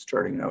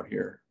starting out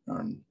here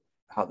on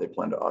how they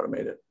plan to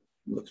automate it.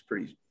 It looks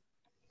pretty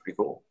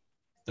cool.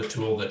 The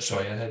tool that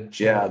Shoya had shared?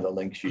 Yeah, the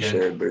link she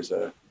shared. There's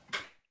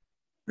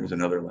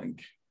another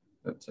link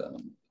that's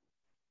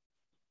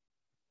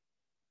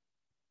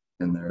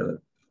in there that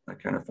I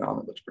kind of found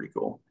that looks pretty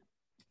cool.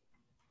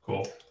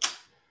 Cool.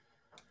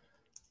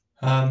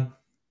 All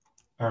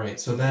right,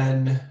 so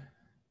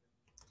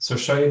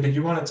Shoya, did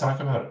you want to talk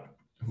about,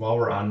 while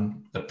we're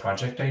on the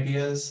project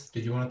ideas,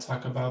 did you want to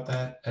talk about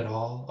that at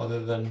all,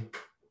 other than,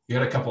 you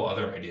had a couple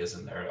other ideas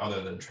in there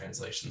other than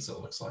translations, it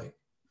looks like,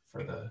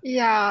 for the...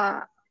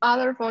 Yeah,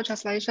 other for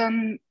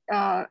translation,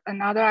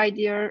 another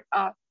idea,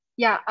 I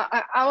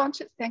want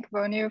to thank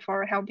Vonu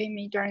for helping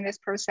me during this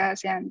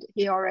process, and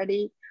he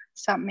already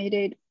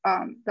submitted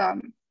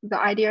the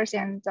ideas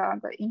and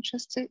the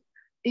interest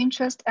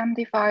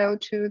empty file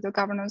to the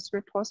governance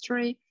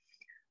repository.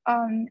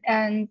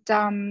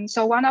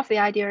 So one of the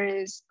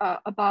ideas is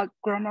about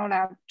grammar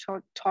lab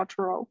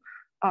tutorial,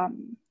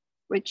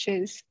 which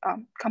is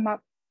come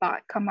up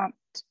by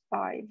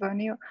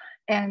Vonu,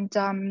 and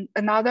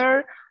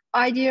another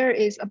idea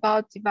is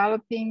about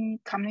developing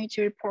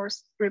community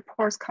reports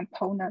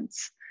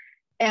components,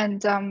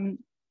 and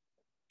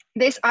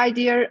this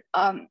idea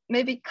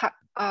maybe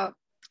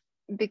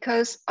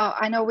because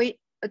I know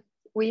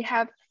we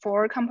have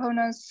 4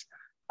 components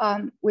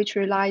which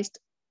realized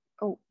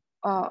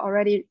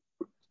already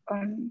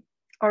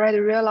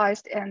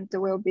realized and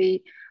will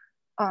be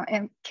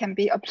and can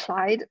be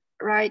applied,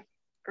 right,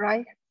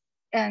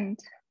 and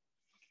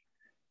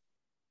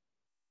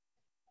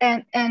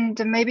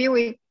maybe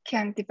we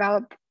can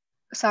develop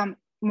some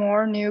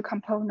more new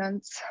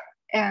components.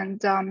 And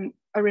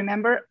I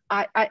remember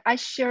I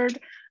shared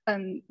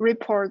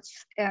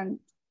reports and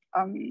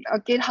a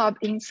GitHub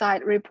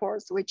Insight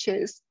reports, which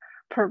is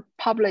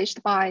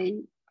published by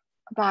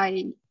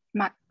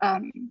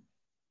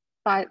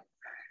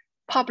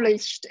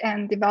published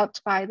and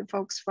developed by the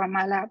folks from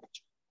my lab.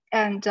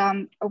 And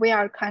we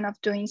are kind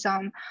of doing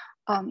some,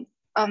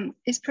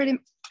 it's pretty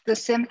the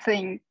same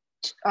thing,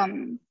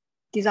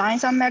 design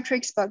some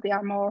metrics, but they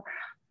are more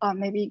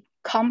maybe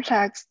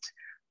complex.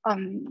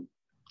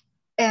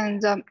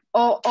 And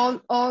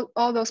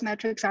all those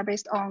metrics are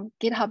based on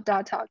GitHub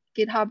data,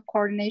 GitHub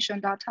coordination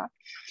data.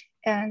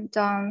 And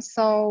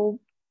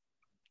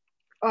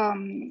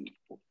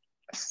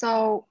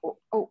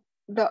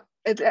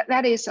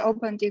that is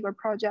Open Digger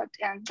project,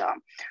 and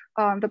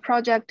the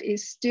project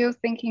is still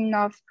thinking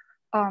of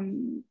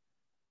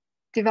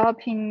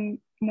developing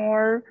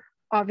more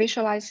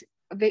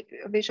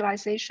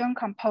visualization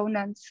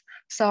components.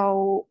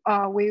 So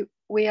we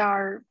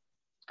are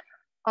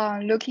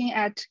looking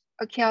at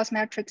a CHAOSS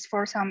metrics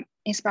for some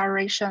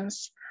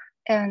inspirations,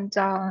 and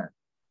so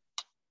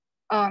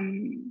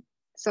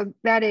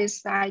that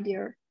is the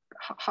idea,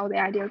 how the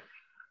idea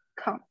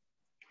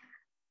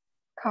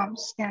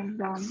comes,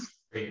 and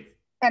Great.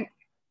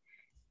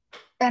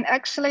 And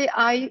actually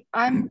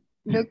I'm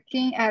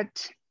looking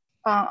at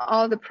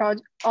all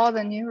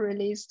the new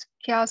released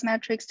CHAOSS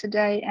metrics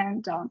today,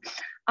 and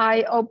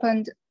I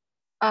opened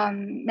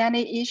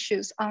many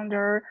issues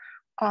under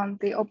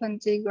the Open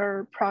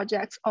Digger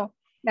projects. Oh,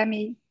 let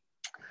me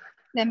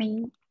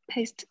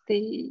paste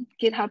the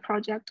GitHub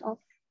project of.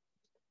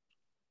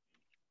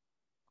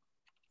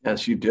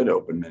 Yes, you did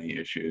open many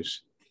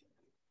issues.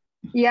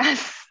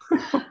 Yes.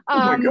 Oh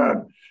my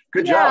God,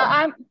 good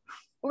job.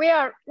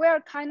 Yeah, we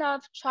are kind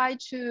of trying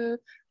to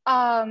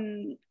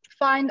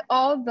find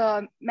all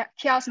the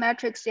CHAOSS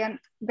metrics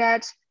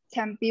that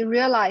can be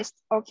realized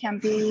or can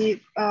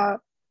be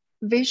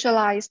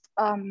visualized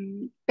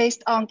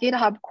based on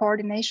GitHub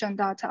coordination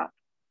data.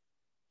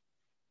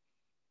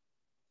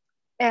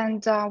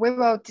 And we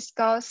will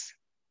discuss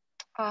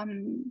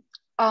on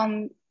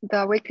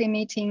the weekly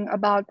meeting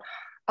about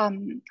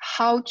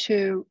how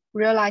to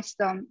realize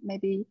them,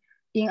 maybe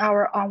in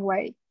our own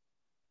way,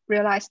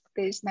 realize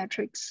these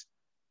metrics.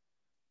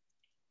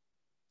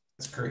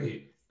 That's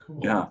great. Cool.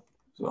 Yeah,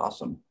 it's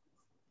awesome.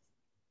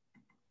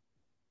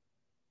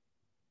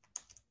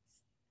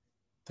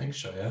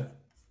 Thanks, Shoya.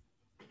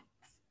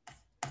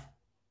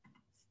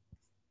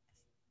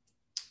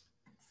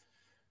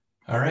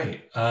 All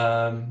right.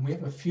 We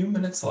have a few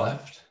minutes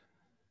left.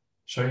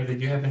 Shoya,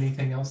 did you have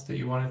anything else that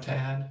you wanted to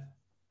add?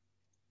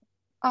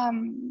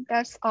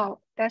 That's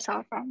all. That's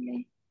all from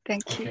me.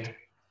 Thank you. Okay.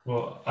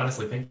 Well,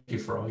 honestly, thank you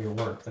for all your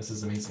work. This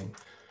is amazing.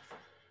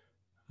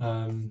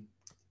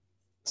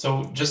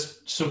 So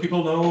just so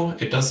people know,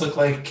 it does look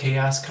like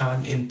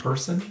CHAOSScon in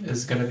person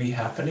is going to be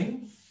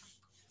happening.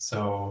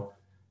 So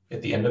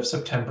at the end of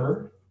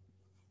September,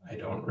 I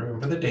don't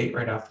remember the date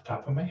right off the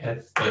top of my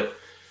head, but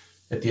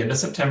at the end of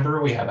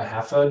September, we have a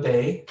half a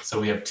day.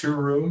 So we have 2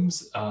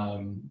 rooms.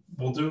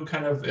 We'll do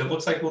kind of, it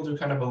looks like we'll do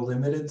kind of a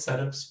limited set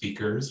of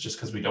speakers just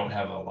because we don't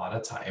have a lot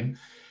of time.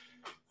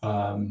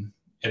 And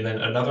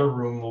then another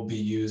room will be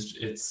used,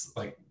 it's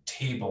like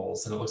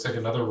tables, and it looks like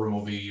another room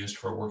will be used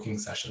for working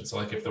sessions. So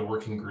like if the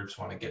working groups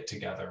want to get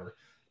together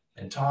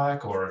and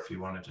talk, or if you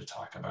wanted to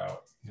talk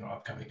about, you know,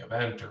 upcoming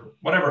event or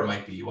whatever it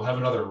might be, we'll have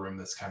another room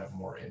that's kind of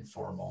more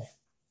informal.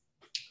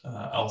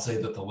 I'll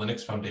say that the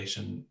Linux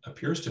Foundation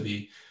appears to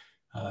be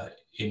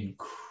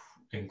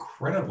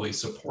incredibly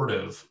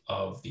supportive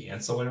of the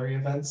ancillary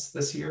events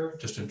this year,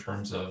 just in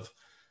terms of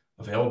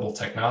available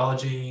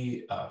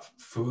technology,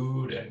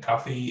 food and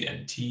coffee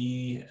and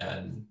tea,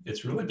 and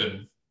it's really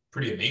been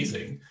pretty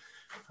amazing.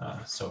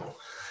 So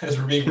as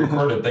we're being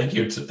recorded, thank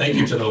you to the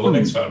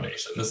Linux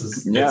Foundation. This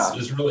is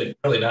it's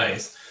really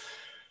nice.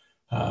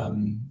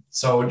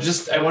 So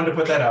just I wanted to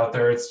put that out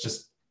there. It's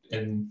just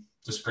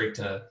great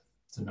to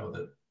know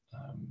that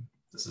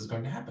this is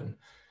going to happen.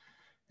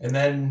 And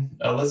then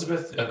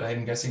Elizabeth,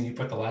 I'm guessing you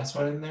put the last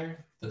one in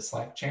there, the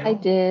Slack channel. I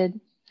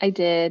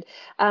did.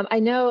 I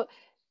know,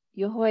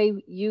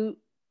 Yohoi, you,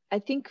 I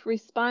think,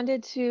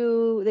 responded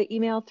to the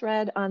email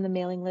thread on the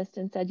mailing list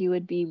and said you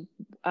would be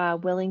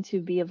willing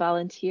to be a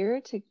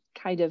volunteer to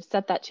kind of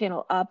set that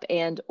channel up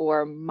and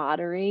or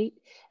moderate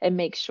and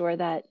make sure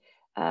that,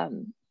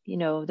 you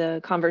know, the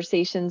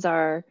conversations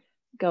are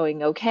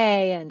going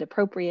okay and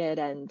appropriate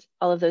and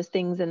all of those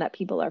things, and that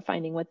people are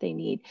finding what they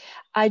need.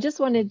 I just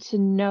wanted to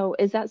know,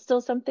 is that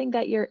still something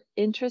that you're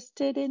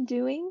interested in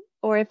doing?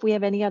 Or if we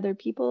have any other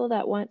people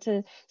that want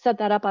to set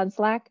that up on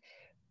Slack?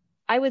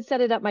 I would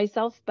set it up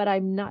myself, but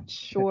I'm not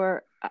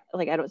sure,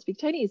 like I don't speak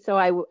Chinese, so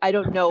I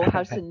don't know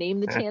how to name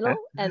the channel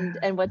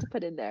and what to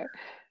put in there.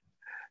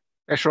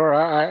 Sure,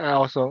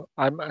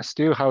 I'm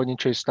still have an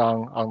interest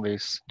on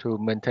this to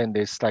maintain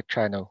this Slack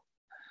channel.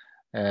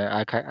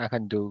 I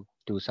can do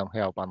some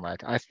help on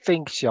that. I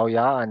think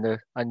Xiaoya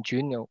and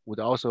Jun would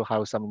also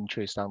have some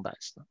interest on that.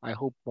 I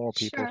hope more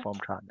people from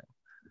China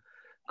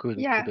could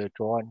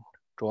join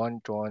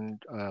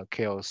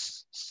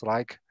CHAOSS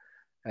Slack.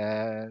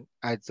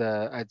 As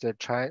a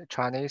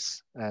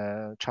Chinese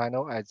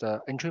channel as an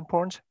entry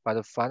point,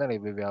 but finally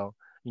we will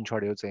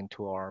introduce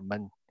into our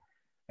main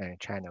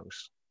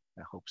channels.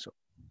 I hope so.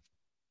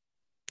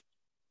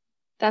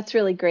 That's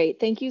really great.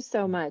 Thank you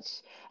so much.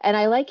 And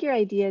I like your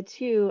idea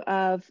too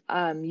of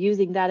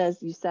using that,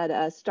 as you said,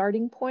 a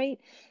starting point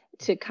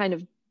to kind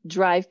of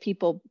drive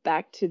people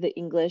back to the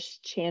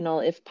English channel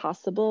if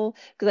possible,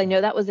 because I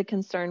know that was a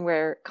concern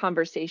where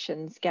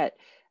conversations get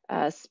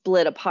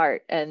split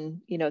apart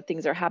and, you know,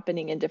 things are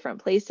happening in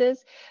different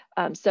places.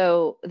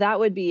 So that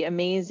would be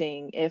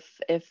amazing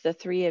if the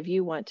 3 of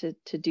you want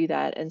to do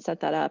that and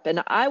set that up.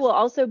 And I will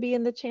also be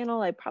in the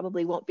channel. I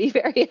probably won't be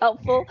very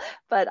helpful,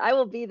 but I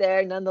will be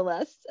there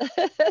nonetheless.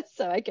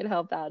 So I can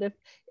help out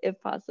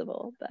if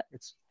possible, but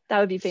that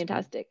would be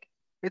fantastic.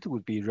 It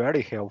would be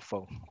really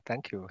helpful.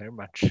 Thank you very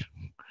much.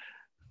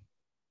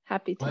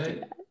 Happy to do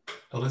that.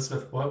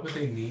 Elizabeth, what would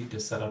they need to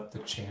set up the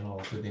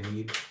channel? Do they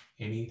need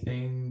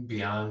anything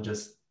beyond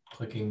just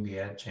clicking the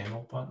add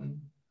channel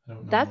button? I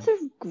don't know. That's a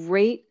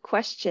great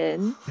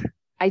question.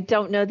 I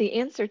don't know the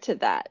answer to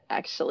that,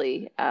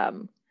 actually.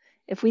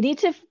 If we need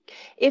to,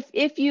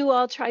 if you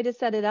all try to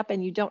set it up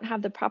and you don't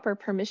have the proper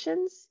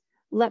permissions,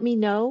 let me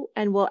know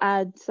and we'll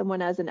add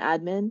someone as an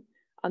admin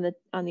on the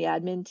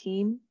admin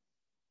team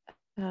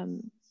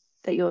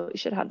that you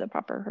should have the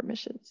proper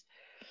permissions.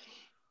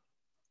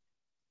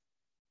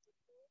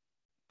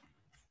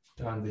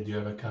 Don, did you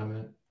have a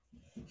comment?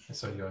 I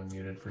saw you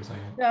unmuted for a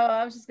second. No,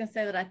 I was just going to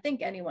say that I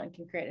think anyone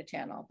can create a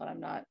channel, but I'm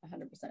not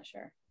 100%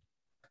 sure.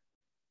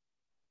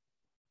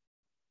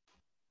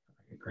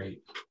 Okay,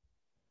 great.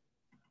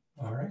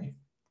 All right.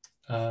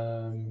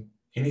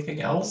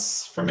 Anything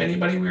else from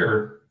anybody? We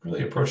are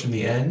really approaching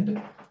the end.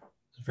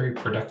 It's very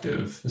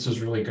productive. This was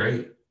really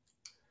great.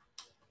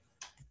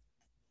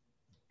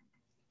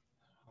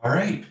 All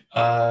right.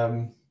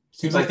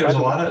 Seems like there's a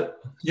lot of...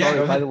 Yeah,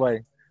 sorry, by the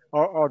way,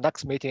 our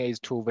next meeting is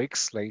 2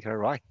 weeks later,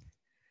 right?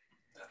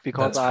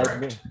 Because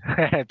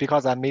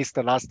because I missed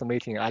the last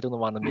meeting, I don't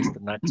want to miss the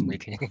next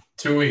meeting.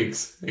 2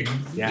 weeks.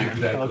 Yeah,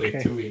 exactly.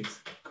 Okay. 2 weeks.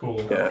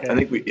 Cool. Yeah, okay. I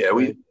think we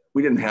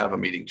didn't have a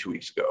meeting 2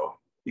 weeks ago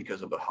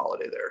because of the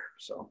holiday there.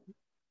 So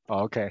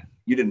okay,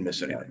 you didn't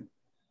miss anything.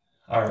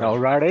 All right.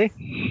 Alrighty.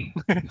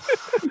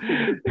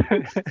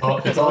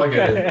 It's all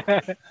good.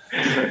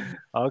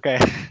 Okay.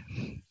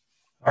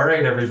 All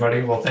right,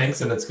 everybody. Well, thanks,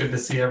 and it's good to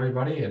see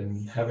everybody,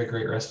 and have a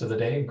great rest of the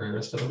day and great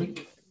rest of the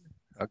week.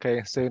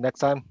 Okay, see you next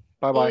time.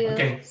 Bye-bye.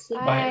 Okay,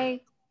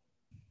 bye.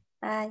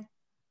 Bye.